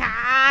that?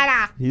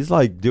 Cara! He's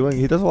like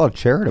he does a lot of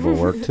charitable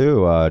work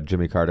too.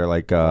 Jimmy Carter,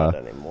 like Not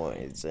anymore.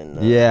 He's in.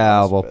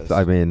 yeah. Well, hospice.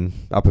 I mean,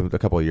 up a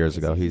couple of years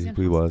ago, He's in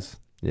he was.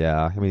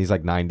 Yeah, I mean, he's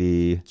like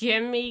 98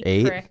 Jimmy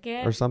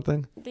Cricket. or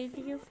something. Did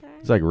you say?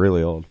 He's like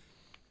really old.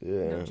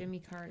 yeah. No, Jimmy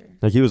Carter.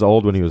 Like he was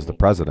old when he was the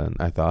president.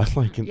 I thought,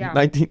 like in Yeah.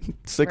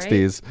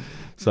 1960s.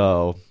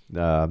 So.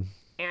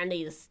 And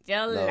he's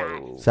still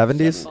alive.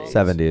 70s? 70s,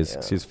 70s.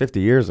 yeah. He was 50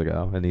 years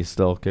ago, and he's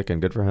still kicking.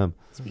 Good for him.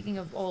 Speaking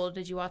of old,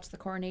 did you watch the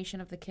coronation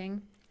of the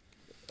king?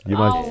 You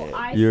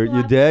I you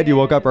slept did? You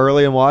woke up in.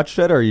 early and watched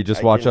it, or you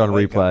just I watched it didn't on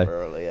wake up replay?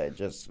 early. I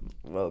just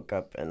woke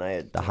up and I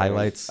had The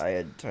highlights? I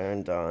had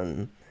turned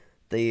on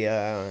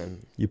the.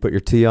 You put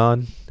your tea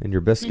on and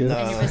your biscuit?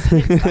 No.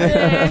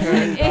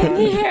 And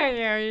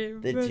your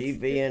biscuits. The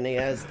TV and he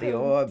has the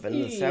orb and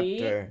the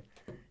scepter,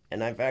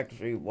 and I've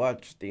actually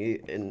watched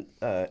the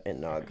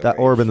inauguration. That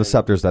orb and the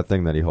scepter is that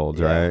thing that he holds,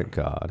 Yeah. right?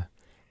 God.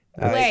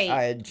 Wait.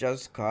 I had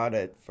just caught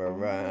it for. Oh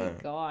my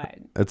God.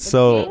 It's The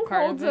so. king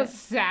Part holds of a it.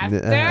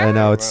 scepter? I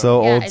know it's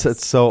so Yeah, old. it's-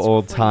 It's so it's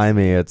old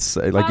timey. It's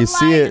like But you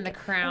see like- And the it.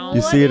 crown.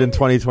 You see it in Wouldn't-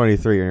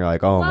 2023, and you're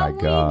like, oh my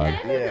Well, god.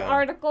 We did an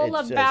article It's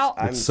just- about.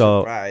 I'm It's so-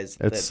 surprised.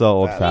 it's that so that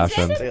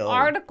old-fashioned. We did still- an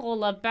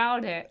article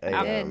about it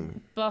I,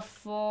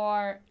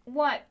 before.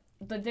 What?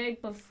 The day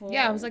before?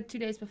 Yeah, it was like 2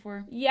 days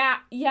before. Yeah,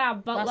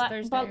 Last but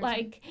Thursday but or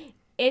like,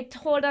 it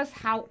told us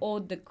how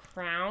old the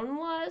crown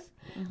was.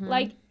 Mm-hmm.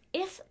 Like,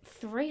 it's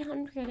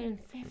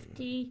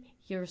 350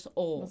 years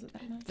old. Was it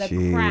that much? The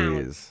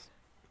crown. Jeez.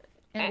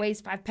 And it weighs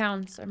 5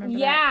 pounds. I remember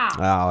that. Yeah.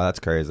 Oh, that's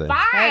crazy. 5.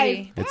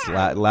 Heavy. It's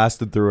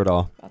lasted through it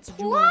all. Lots of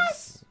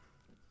Plus,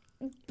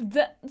 jewels.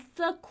 the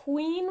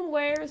queen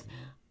wears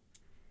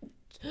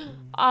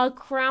a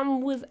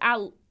crown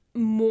without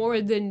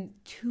more than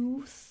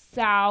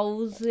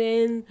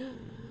 2,000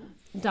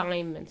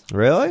 diamonds.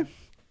 Really?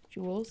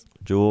 Jewels.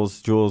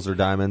 Jewels or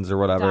diamonds or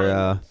whatever.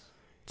 Diamonds.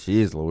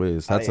 Jeez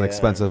Louise. That's an I,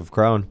 expensive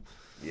crown.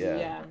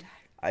 Yeah.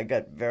 I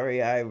got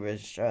very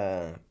Irish.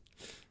 You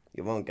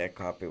won't get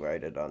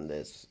copyrighted on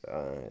this.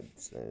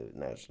 It's a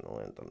national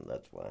anthem.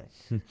 That's why.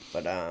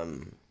 But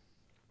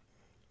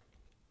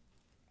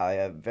I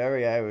have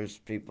very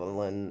Irish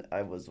people, and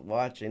I was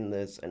watching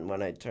this, and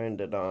when I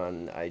turned it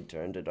on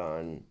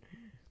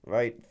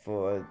right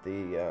for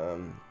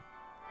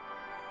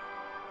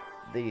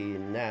the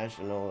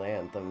national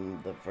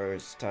anthem. The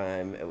first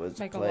time it was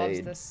Michael loves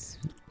played this.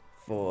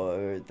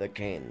 for the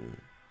king.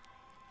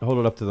 Hold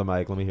it up to the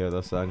mic. Let me hear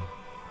this thing.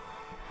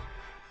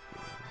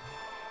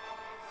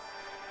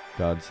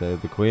 God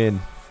save the queen.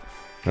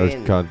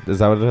 Is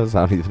that what it is?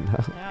 I don't even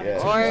know. Yeah,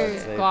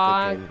 Or God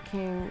God Save the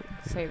King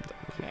Save the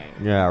King.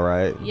 Yeah,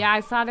 right. Yeah,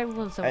 I thought it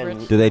was And-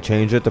 original. Do they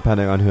change it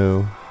depending on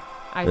who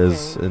I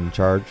is think. in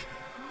charge?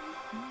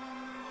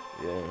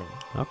 Yeah.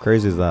 How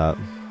crazy is that?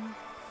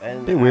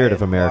 And It'd be weird I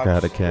if America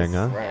had a watched king, The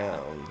huh?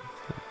 Crown.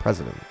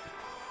 President.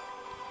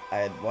 I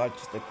had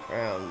watched The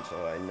Crown,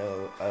 so I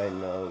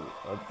know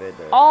a bit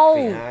Oh.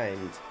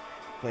 behind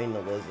Queen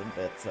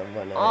Elizabeth. So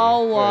when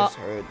Oh, I first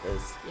heard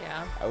this,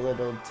 Yeah. a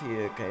little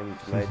tear came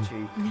to my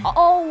cheek.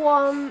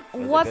 Oh, For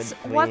the what's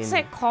good what's queen.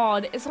 it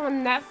called? It's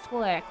on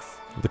Netflix.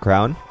 The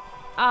Crown?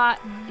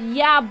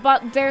 Yeah,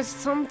 but there's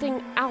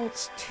something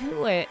else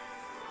to it.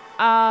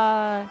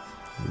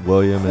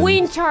 William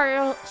Queen and...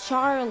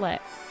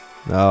 Charlotte.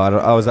 No, I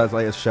don't... Oh, is that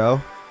like a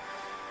show?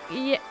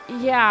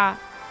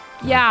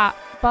 Yeah,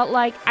 but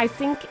like I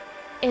think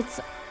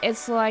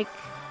it's like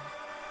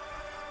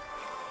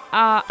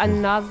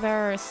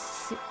another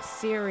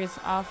series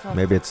off of.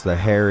 Maybe it's the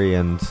Harry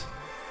and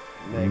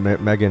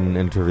Meghan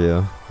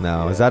interview.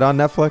 No, is that on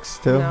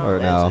Netflix too? No. Or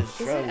no? There's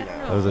a show Is it?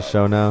 now. There's a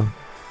show now.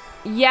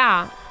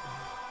 Yeah,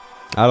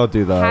 I don't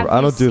do the Have I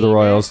you don't do the seen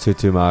royals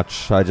too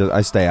much.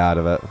 I stay out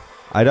of it.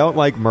 I don't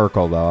like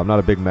Merkel though. I'm not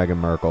a big Meghan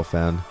Markle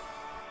fan.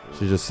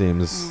 She just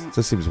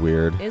seems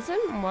weird.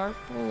 isn't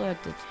Markle a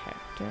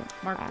detective?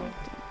 Markle.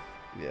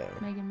 Yeah.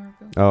 Meghan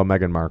Markle. Oh,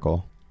 Meghan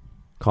Markle.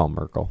 Call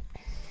Merkel.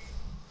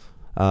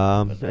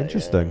 But,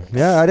 Interesting.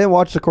 Yeah, I didn't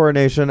watch the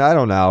coronation. I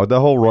don't know. The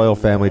whole royal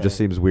family just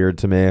seems weird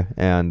to me,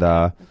 and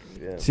Yeah.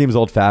 seems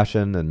old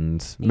fashioned.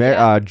 And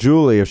Yeah.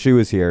 Julie, if she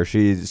was here,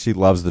 she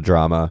loves the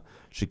drama.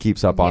 She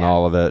keeps up on Yeah.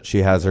 all of it.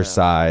 She has her Yeah.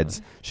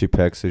 sides. She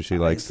picks who she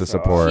likes to saw-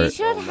 support. She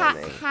should So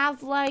many.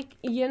 have like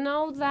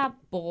that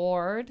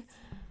board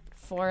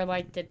for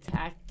like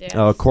detectives.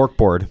 Oh, a cork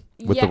board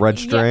with the red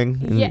Yeah, string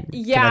and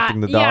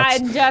connecting the dots.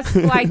 and just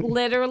like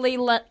literally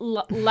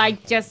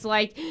like just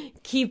like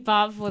keep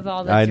up with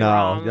all the I know.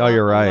 drama. Oh,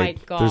 you're my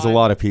right. God. There's a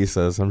lot of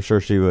pieces. I'm sure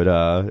she would,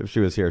 if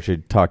she was here,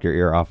 she'd talk your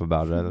ear off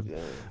about it. Yeah.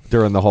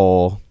 During the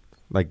whole,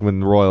 like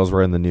when the Royals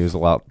were in the news a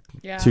lot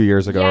Yeah. 2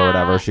 years ago or Yeah.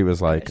 whatever, she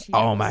was like, She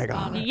oh was my on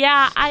God. it.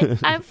 Yeah, I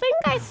think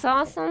I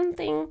saw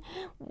something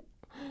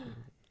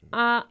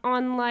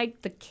on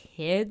like the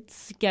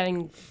kids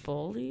getting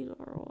bullied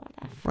or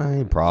whatever.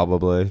 Right,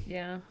 probably.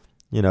 Yeah.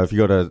 You know, if you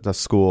go to a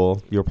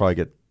school, you'll probably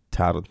get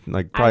touted.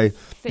 Like, probably, you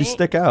think-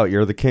 stick out.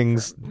 You're the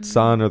king's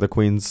son or the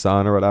queen's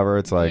son or whatever.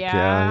 It's like,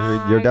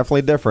 yeah, you're I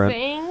definitely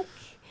different.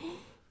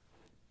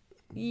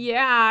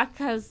 Yeah,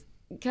 because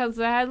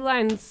the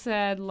headline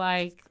said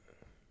like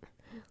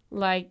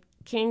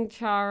King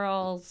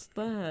Charles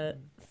the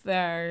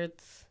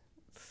Third's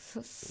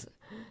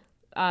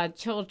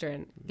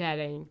children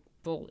getting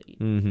bullied.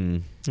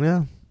 Mm-hmm.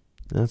 Yeah.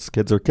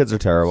 Kids are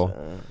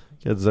terrible.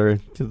 Kids are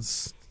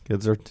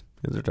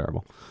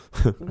terrible.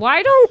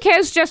 Why don't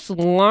kids just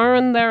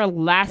learn their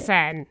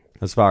lesson?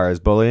 As far as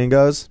bullying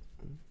goes,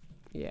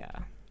 Yeah.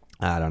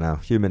 I don't know.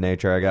 Human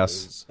nature, I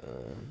guess.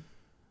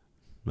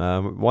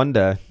 One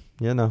day,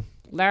 you know.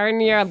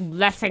 Learn your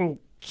lesson,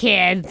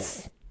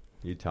 kids.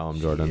 You tell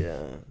them, Jordan. Yeah.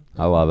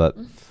 I love it.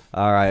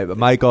 All right, but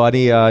Michael,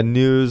 any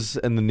news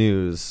in the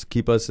news?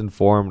 Keep us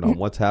informed on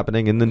what's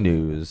happening in the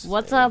news.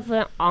 What's up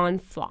on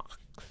Fox?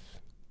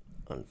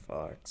 On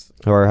Fox.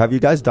 Or have you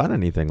guys done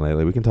anything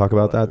lately? We can talk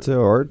about that too,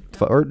 or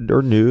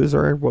news,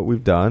 or what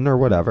we've done, or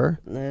whatever.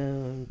 No,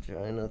 I'm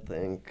trying to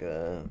think.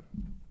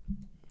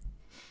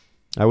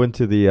 I went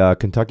to the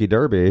Kentucky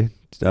Derby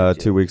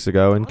 2 weeks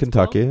ago in That's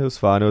Kentucky. cool. It was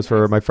fun. It was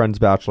for my friend's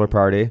bachelor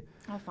party.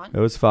 Oh, fun. It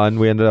was fun.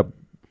 We ended up.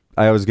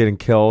 I was getting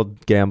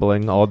killed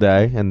gambling all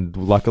day, and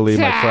luckily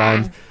my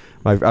friend.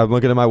 I'm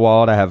looking at my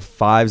wallet. I have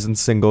fives and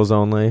singles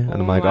only, and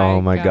I'm like,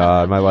 oh my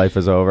god, my life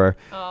is over.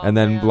 Oh, And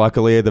then man.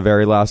 luckily, the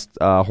very last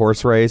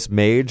horse race,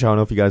 Mage. I don't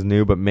know if you guys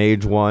knew, but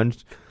Mage won,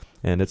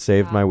 and it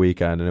saved my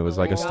weekend. And it was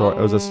like a story.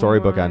 It was a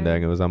storybook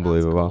ending. It was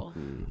unbelievable.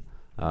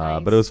 That's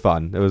cool. But it was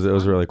fun. It was a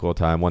really cool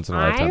time, once in a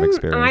lifetime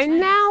experience. I'm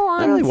now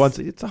Not on. really once.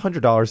 It's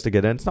 $100 to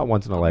get in. It's not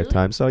once in a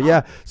lifetime. So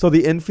yeah. So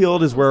the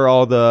infield is where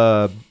all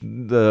the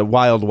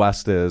Wild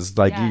West is.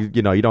 Like Yeah.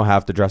 you know, you don't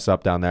have to dress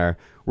up down there.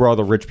 Where all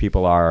the rich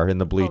people are in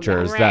the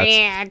bleachers.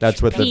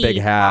 That's with the big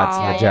hats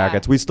and the people.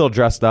 jackets. We still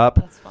dressed up,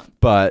 That's fun.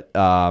 but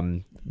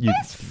it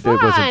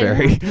wasn't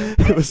very.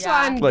 It was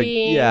Fun like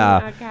being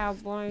yeah. a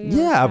cowboy.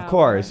 Yeah, of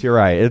course. You're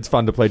right. It's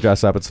fun to play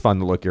dress up. It's fun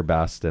to look your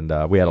best, and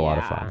we had a lot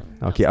of fun.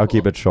 I'll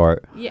keep it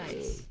short.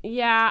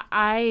 Yeah,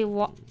 I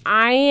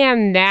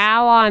am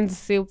now on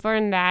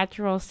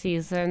Supernatural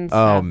season 7.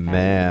 Oh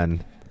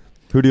man,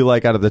 who do you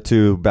like out of the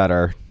two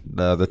better?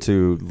 The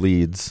two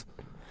leads.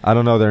 I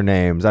don't know their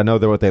names. I know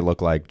what they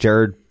look like.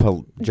 Jared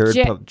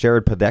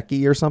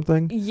Padalecki or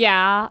something.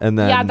 Yeah. And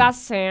then- yeah, that's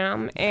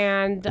Sam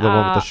and The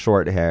one with the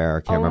short hair. I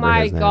can't oh remember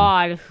my his name.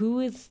 god, who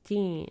is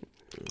Dean?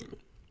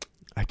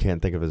 I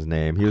can't think of his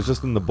name. He was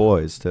just in The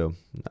Boys too.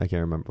 I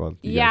can't remember. Well,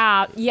 you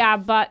Yeah,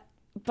 but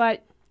guys-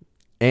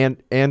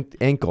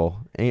 Antskull.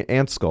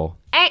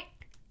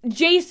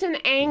 Jason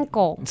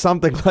Ankle.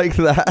 Something like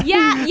that.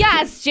 Yeah,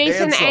 yes,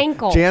 Jason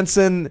Ankle.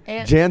 Jansen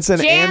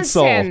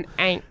Ansel.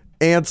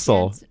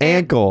 Ansel.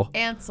 Ankle.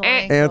 Ansel.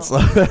 Ansel.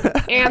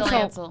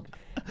 Ansel.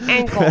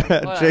 Ankle.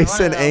 Whatever,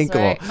 Jason one of those,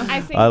 Ankle. right?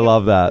 I think I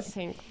love that. it's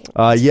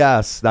Ankle.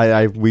 Yes,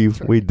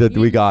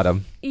 we got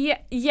him.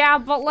 Yeah,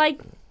 but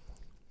like,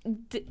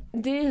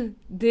 dude,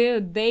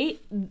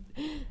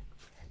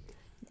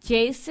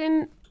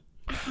 Jason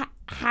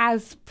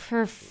has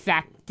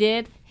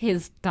perfected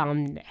his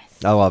dumbness,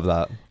 I love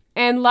that.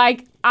 and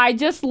like, I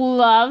just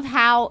love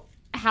how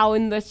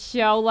in the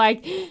show,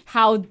 like,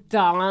 how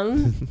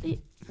dumb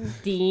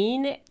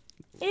Dean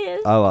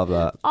is I love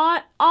that.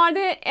 on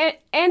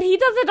it, and he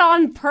does it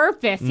on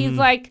purpose. He's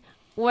like,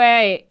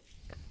 wait,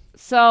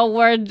 so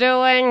we're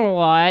doing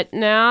what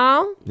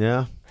now?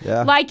 Yeah.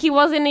 Yeah. Like he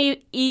wasn't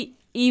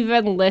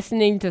even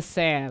listening to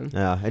Sam.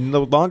 Yeah, and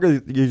the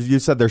longer you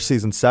said they're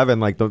season 7,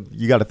 like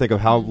you got to think of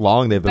how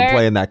long they've been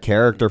playing that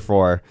character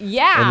for.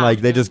 Yeah, and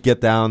like they just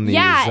get down these.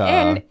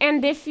 Yeah,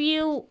 and if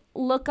you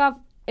look up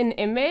an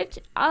image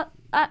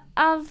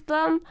of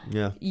them,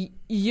 yeah,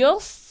 you'll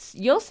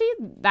see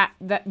that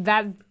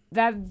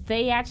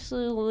they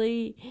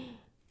actually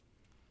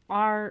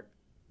are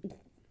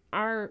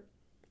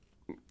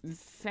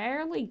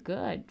fairly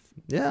good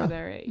yeah, for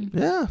their age.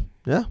 yeah,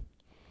 yeah.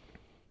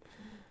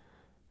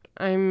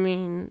 I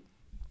mean,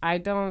 I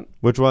don't.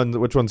 Which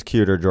one's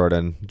cuter,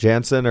 Jordan?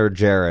 Jansen or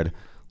Jared?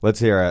 Let's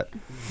hear it.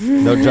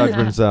 No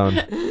judgment zone.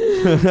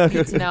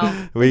 Need to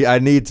know. I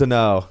need to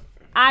know.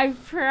 I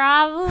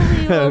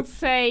probably will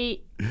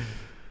say.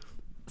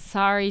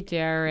 Sorry,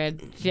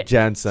 Jared.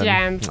 Jensen.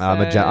 Jensen.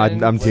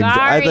 I'm team. I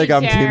Sorry, think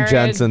I'm team Jared.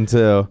 Jensen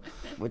too.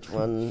 Which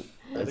one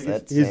is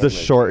that? He's the Sam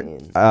or short.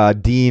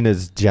 Dean? Dean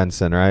is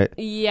Jensen, right?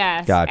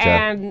 Yes.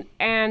 Gotcha.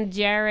 And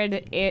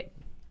Jared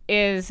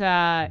is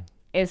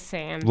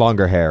Sam.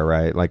 Longer hair,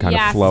 right? Like kind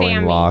of flowing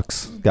Sammy.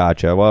 locks.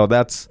 Gotcha. Well,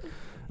 that's.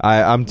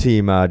 I'm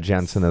team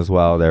Jensen as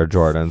well. There,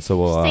 Jordan. So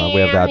we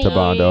have that to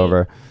bond Sammy.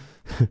 over.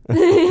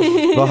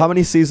 Well, how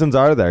many seasons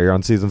are there? You're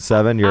on season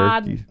 7.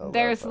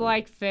 There's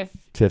like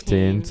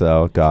 15.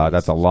 So God,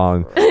 that's a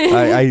long.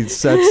 I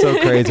said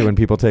so crazy when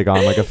people take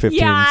on like a 15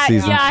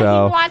 season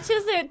show. He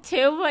watches it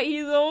too, but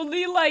he's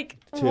only like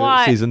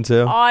Season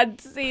 2. on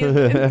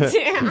season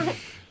 2.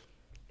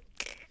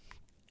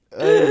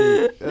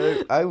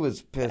 I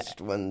was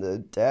pissed when the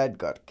dad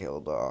got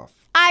killed off.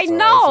 I So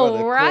know, sort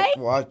of right?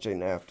 quit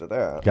watching after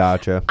that.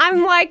 Gotcha.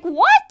 I'm like,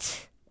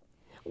 what?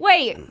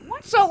 Wait,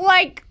 so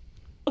like,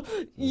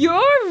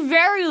 your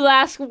very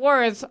last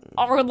words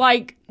are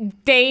like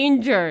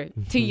danger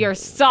to your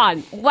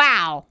son.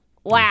 Wow.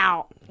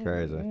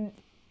 Crazy.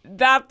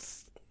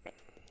 That's,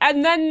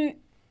 and then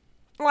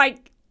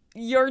like,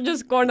 you're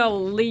just gonna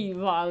leave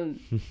him.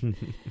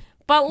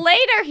 But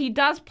later he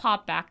does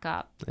pop back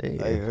up. I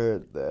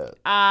heard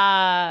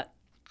that.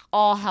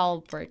 All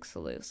hell breaks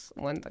loose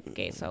when the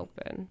gates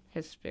open.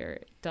 His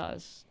spirit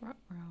does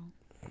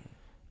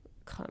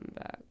come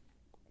back.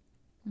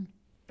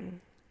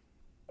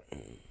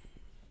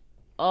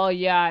 Oh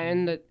yeah,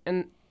 and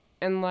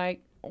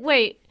like,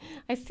 wait,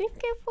 I think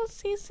it was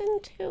season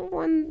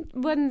 2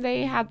 when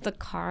they had the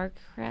car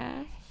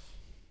crash.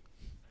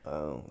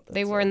 Oh, that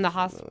They were in the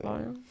sounds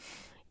familiar. hospital.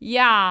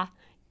 Yeah,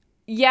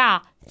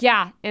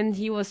 and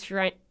he was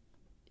straining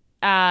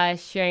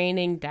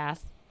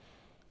death.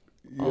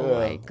 Oh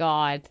my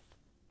god,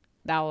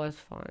 that was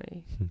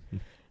funny.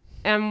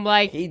 And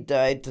like, He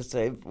died to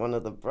save one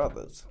of the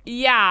brothers.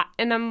 yeah,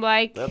 and I'm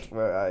like, That's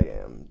where I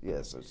am.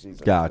 Yes, it's season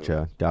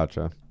 2.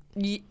 Gotcha.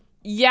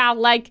 yeah,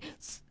 like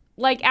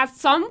at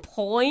some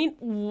point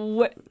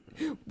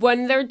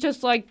when they're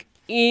just like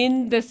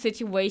in the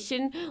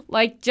situation,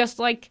 like just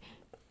like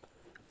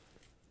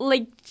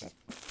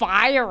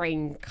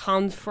firing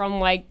comes from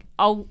like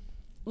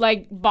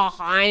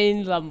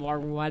behind them or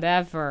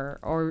whatever,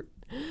 or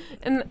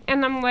and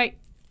I'm like,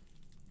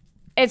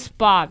 it's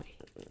Bobby,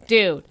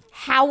 dude.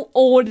 How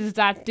old is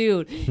that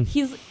dude?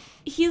 He's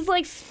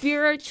like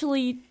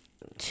spiritually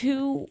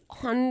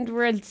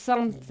 200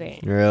 something.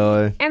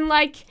 Really? And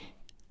like,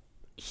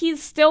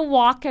 he's still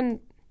walking,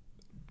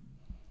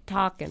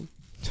 talking,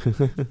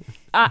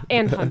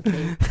 and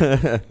hunting.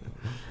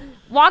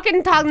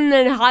 Walking, talking,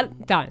 and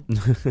hunting.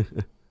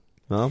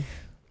 Well,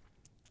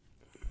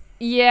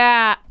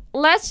 Yeah,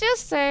 let's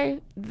just say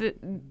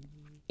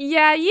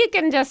yeah, you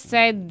can just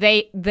say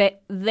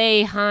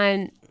they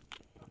hunt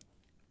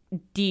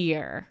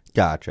deer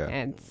gotcha.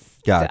 and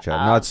Gotcha.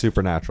 stuff. Not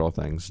supernatural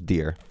things.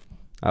 Deer.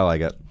 I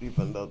like it.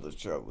 Even though the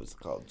show was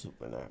called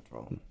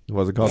Supernatural. It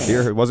wasn't called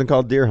deer. It wasn't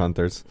called Deer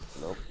Hunters.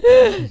 Nope.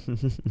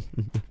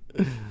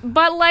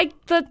 But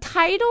like, the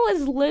title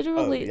is Oh,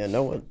 literally you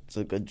know what's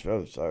a good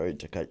show? Sorry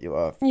to cut you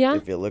off. Yeah?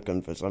 If you're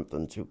looking for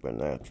something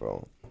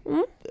supernatural.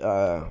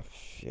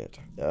 Shit.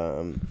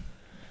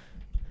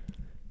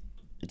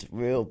 It's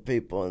real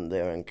people and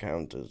their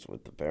encounters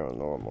with the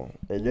paranormal.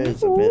 It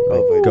is a bit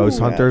over. Ghost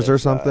Hunters or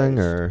something?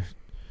 Or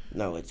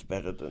No, it's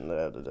better than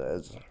that. It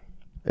is.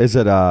 is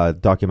it a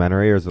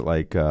documentary or is it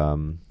like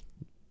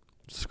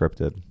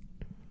scripted?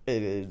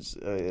 It is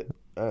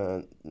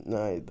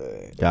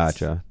neither.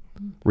 Gotcha.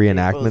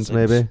 Reenactments,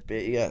 People's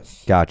maybe?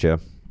 Yes. Gotcha.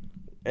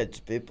 It's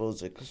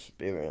people's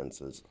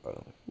experiences.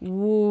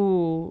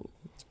 Ooh.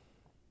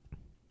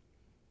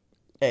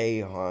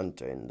 A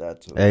haunting.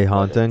 That's A what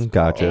haunting. it's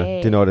Gotcha.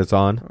 called. Do you know what it's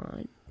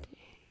on?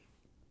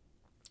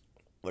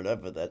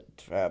 Whatever that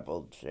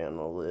travel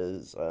channel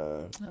is.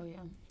 Oh yeah.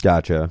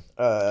 Gotcha.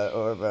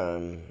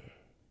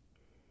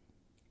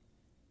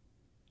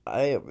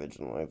 I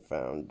originally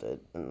found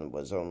it and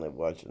was only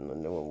watching the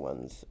newer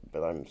ones,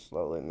 but I'm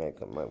slowly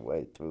making my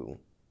way through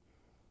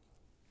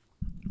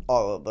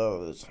all of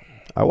those.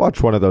 I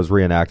watched one of those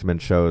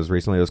reenactment shows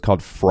recently. It was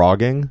called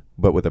Frogging,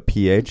 but with a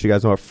PH. You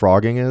guys know what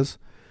frogging is?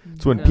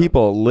 It's when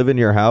people live in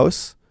your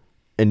house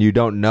and you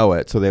don't know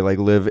it. So they like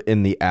live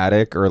in the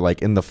attic or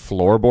like in the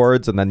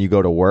floorboards, and then you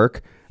go to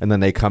work and then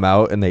they come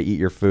out and they eat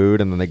your food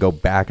and then they go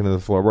back into the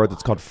floorboards.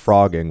 It's called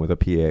frogging with a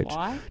PH.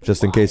 What?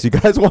 Just in case you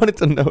guys wanted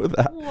to know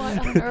that. What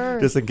on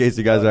earth? Just in case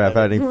you guys have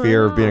any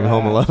fear of being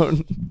home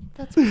alone.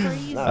 That's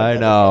crazy. I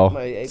know.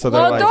 So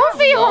they're Well, like, don't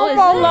be home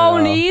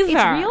alone either.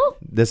 It's real?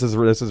 This is it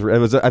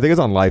was I think it's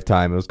on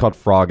Lifetime. It was called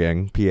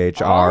Frogging,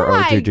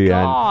 PHROGGN.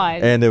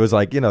 God. And it was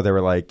like, they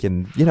were like,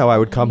 and I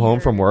would come home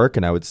from work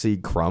and I would see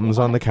crumbs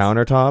on the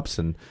countertops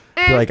and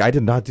be like, I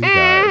did not do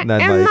that. And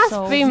then it like must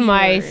So be weird.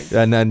 mice.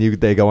 and then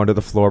they go under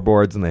the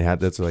floorboards and they had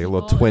this like a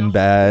little twin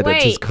bed.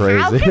 It's just Wait,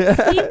 how crazy.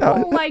 can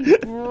people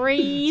like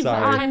breathe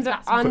Sorry. under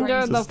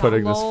Crazy. the Just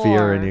putting this floor?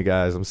 fear in you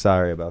guys. I'm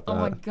sorry about that. Oh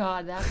my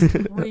god, that's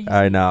crazy.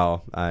 I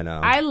know. I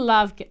love I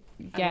love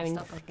getting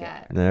stuff like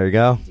that. There you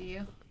go. Do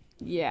you?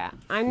 Yeah,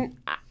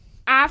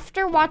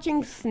 after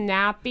watching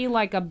Snappy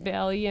like a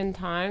billion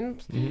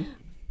times.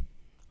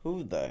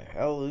 Who the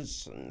hell is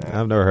Snap?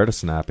 I've never heard of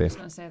Snappy. I Is was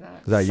gonna say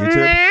that. that YouTube?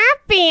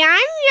 Snappy, I'm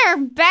your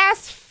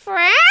best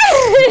friend.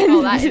 Oh,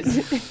 that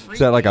is. Is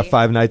that like a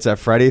Five Nights at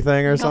Freddy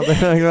thing or something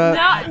like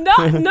that?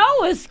 no,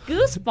 it's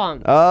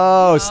Goosebumps.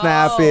 Oh,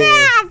 Snappy.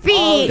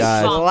 Snappy,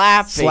 Guys.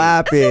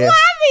 Slappy.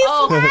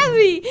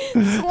 Slappy.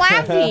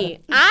 Slappy.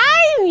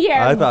 I'm your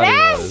I thought he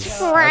best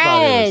was.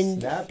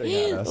 friend.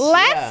 Snapping at us.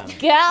 Let's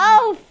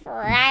go,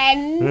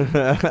 friend.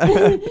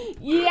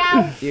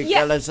 Yeah. You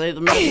gotta say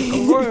the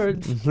magical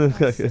words.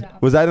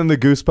 Was that in the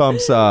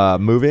Goosebumps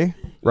movie?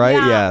 Right?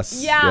 Yeah,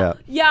 Yes.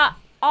 Yeah.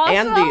 Also,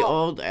 And the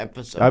old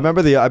episode. I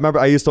remember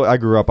I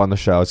grew up on the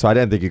show, so I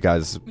didn't think you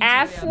guys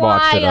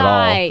watched it at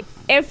all. FYI,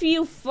 if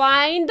you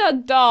find a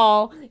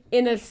doll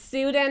in a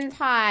suit and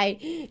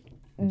tie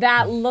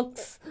that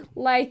looks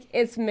like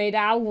it's made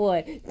out of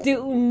wood,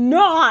 do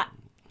not,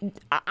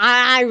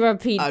 I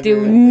repeat,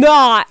 do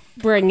not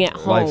bring it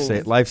home.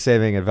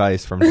 Life-saving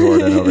advice from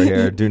Jordan over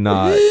here. Do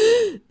not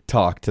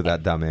talk to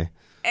that dummy.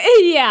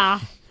 Yeah.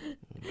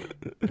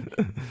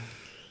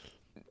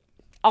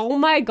 Oh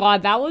my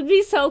god, that would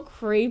be so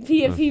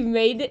creepy if he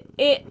made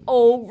it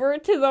over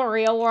to the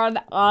real world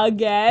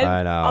again.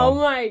 I know. Oh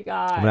my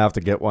god. I'm gonna have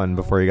to get one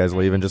before you guys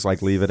leave and just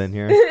like leave it in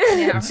here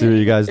and see what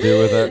you guys do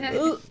with it.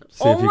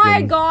 See Oh if you my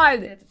can-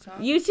 god.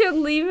 You should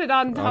leave it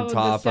on top, On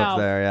top of the up shelf.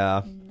 there,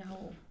 yeah.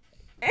 No.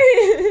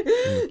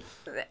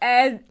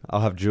 And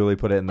I'll have Julie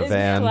put it in the It's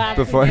van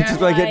clapping before. there, Just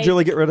be like, like- "Hey,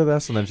 Julie, get rid of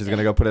this," and then she's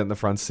gonna go put it in the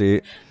front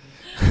seat.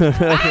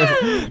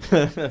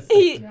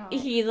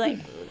 he's like,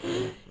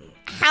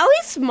 how he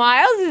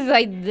smiles is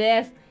like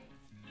this.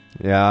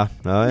 Yeah.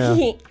 Oh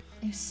yeah.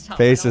 You stop.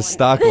 Face I is don't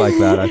stuck like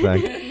that, I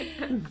think.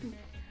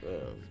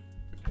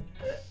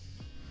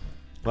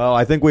 Well,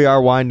 I think we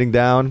are winding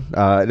down.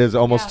 It is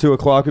almost 2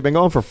 o'clock. We've been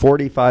going for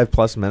 45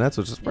 plus minutes,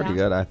 which is pretty Yeah.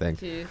 good, I think.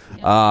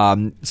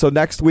 Jeez. So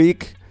next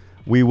week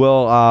we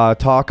will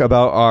talk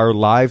about our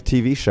live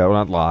TV show,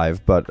 not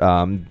live, but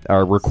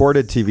our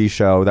recorded TV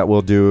show that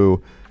we'll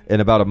do in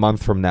about a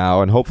month from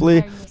now. And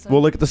hopefully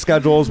we'll look at the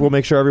schedules. We'll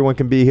make sure everyone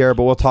can be here,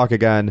 but we'll talk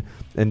again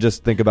and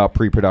just think about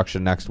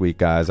pre-production next week,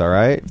 guys. All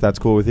right? If that's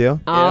cool with you?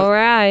 All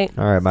right.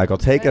 All right, Michael,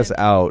 take us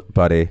out,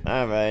 buddy.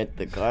 All right,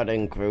 the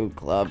Cotting Crew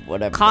Club,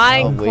 whatever the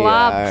Cotting hell we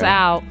Club's are,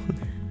 out.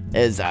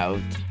 is out.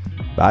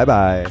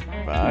 Bye-bye.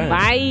 Bye.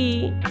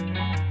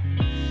 Bye.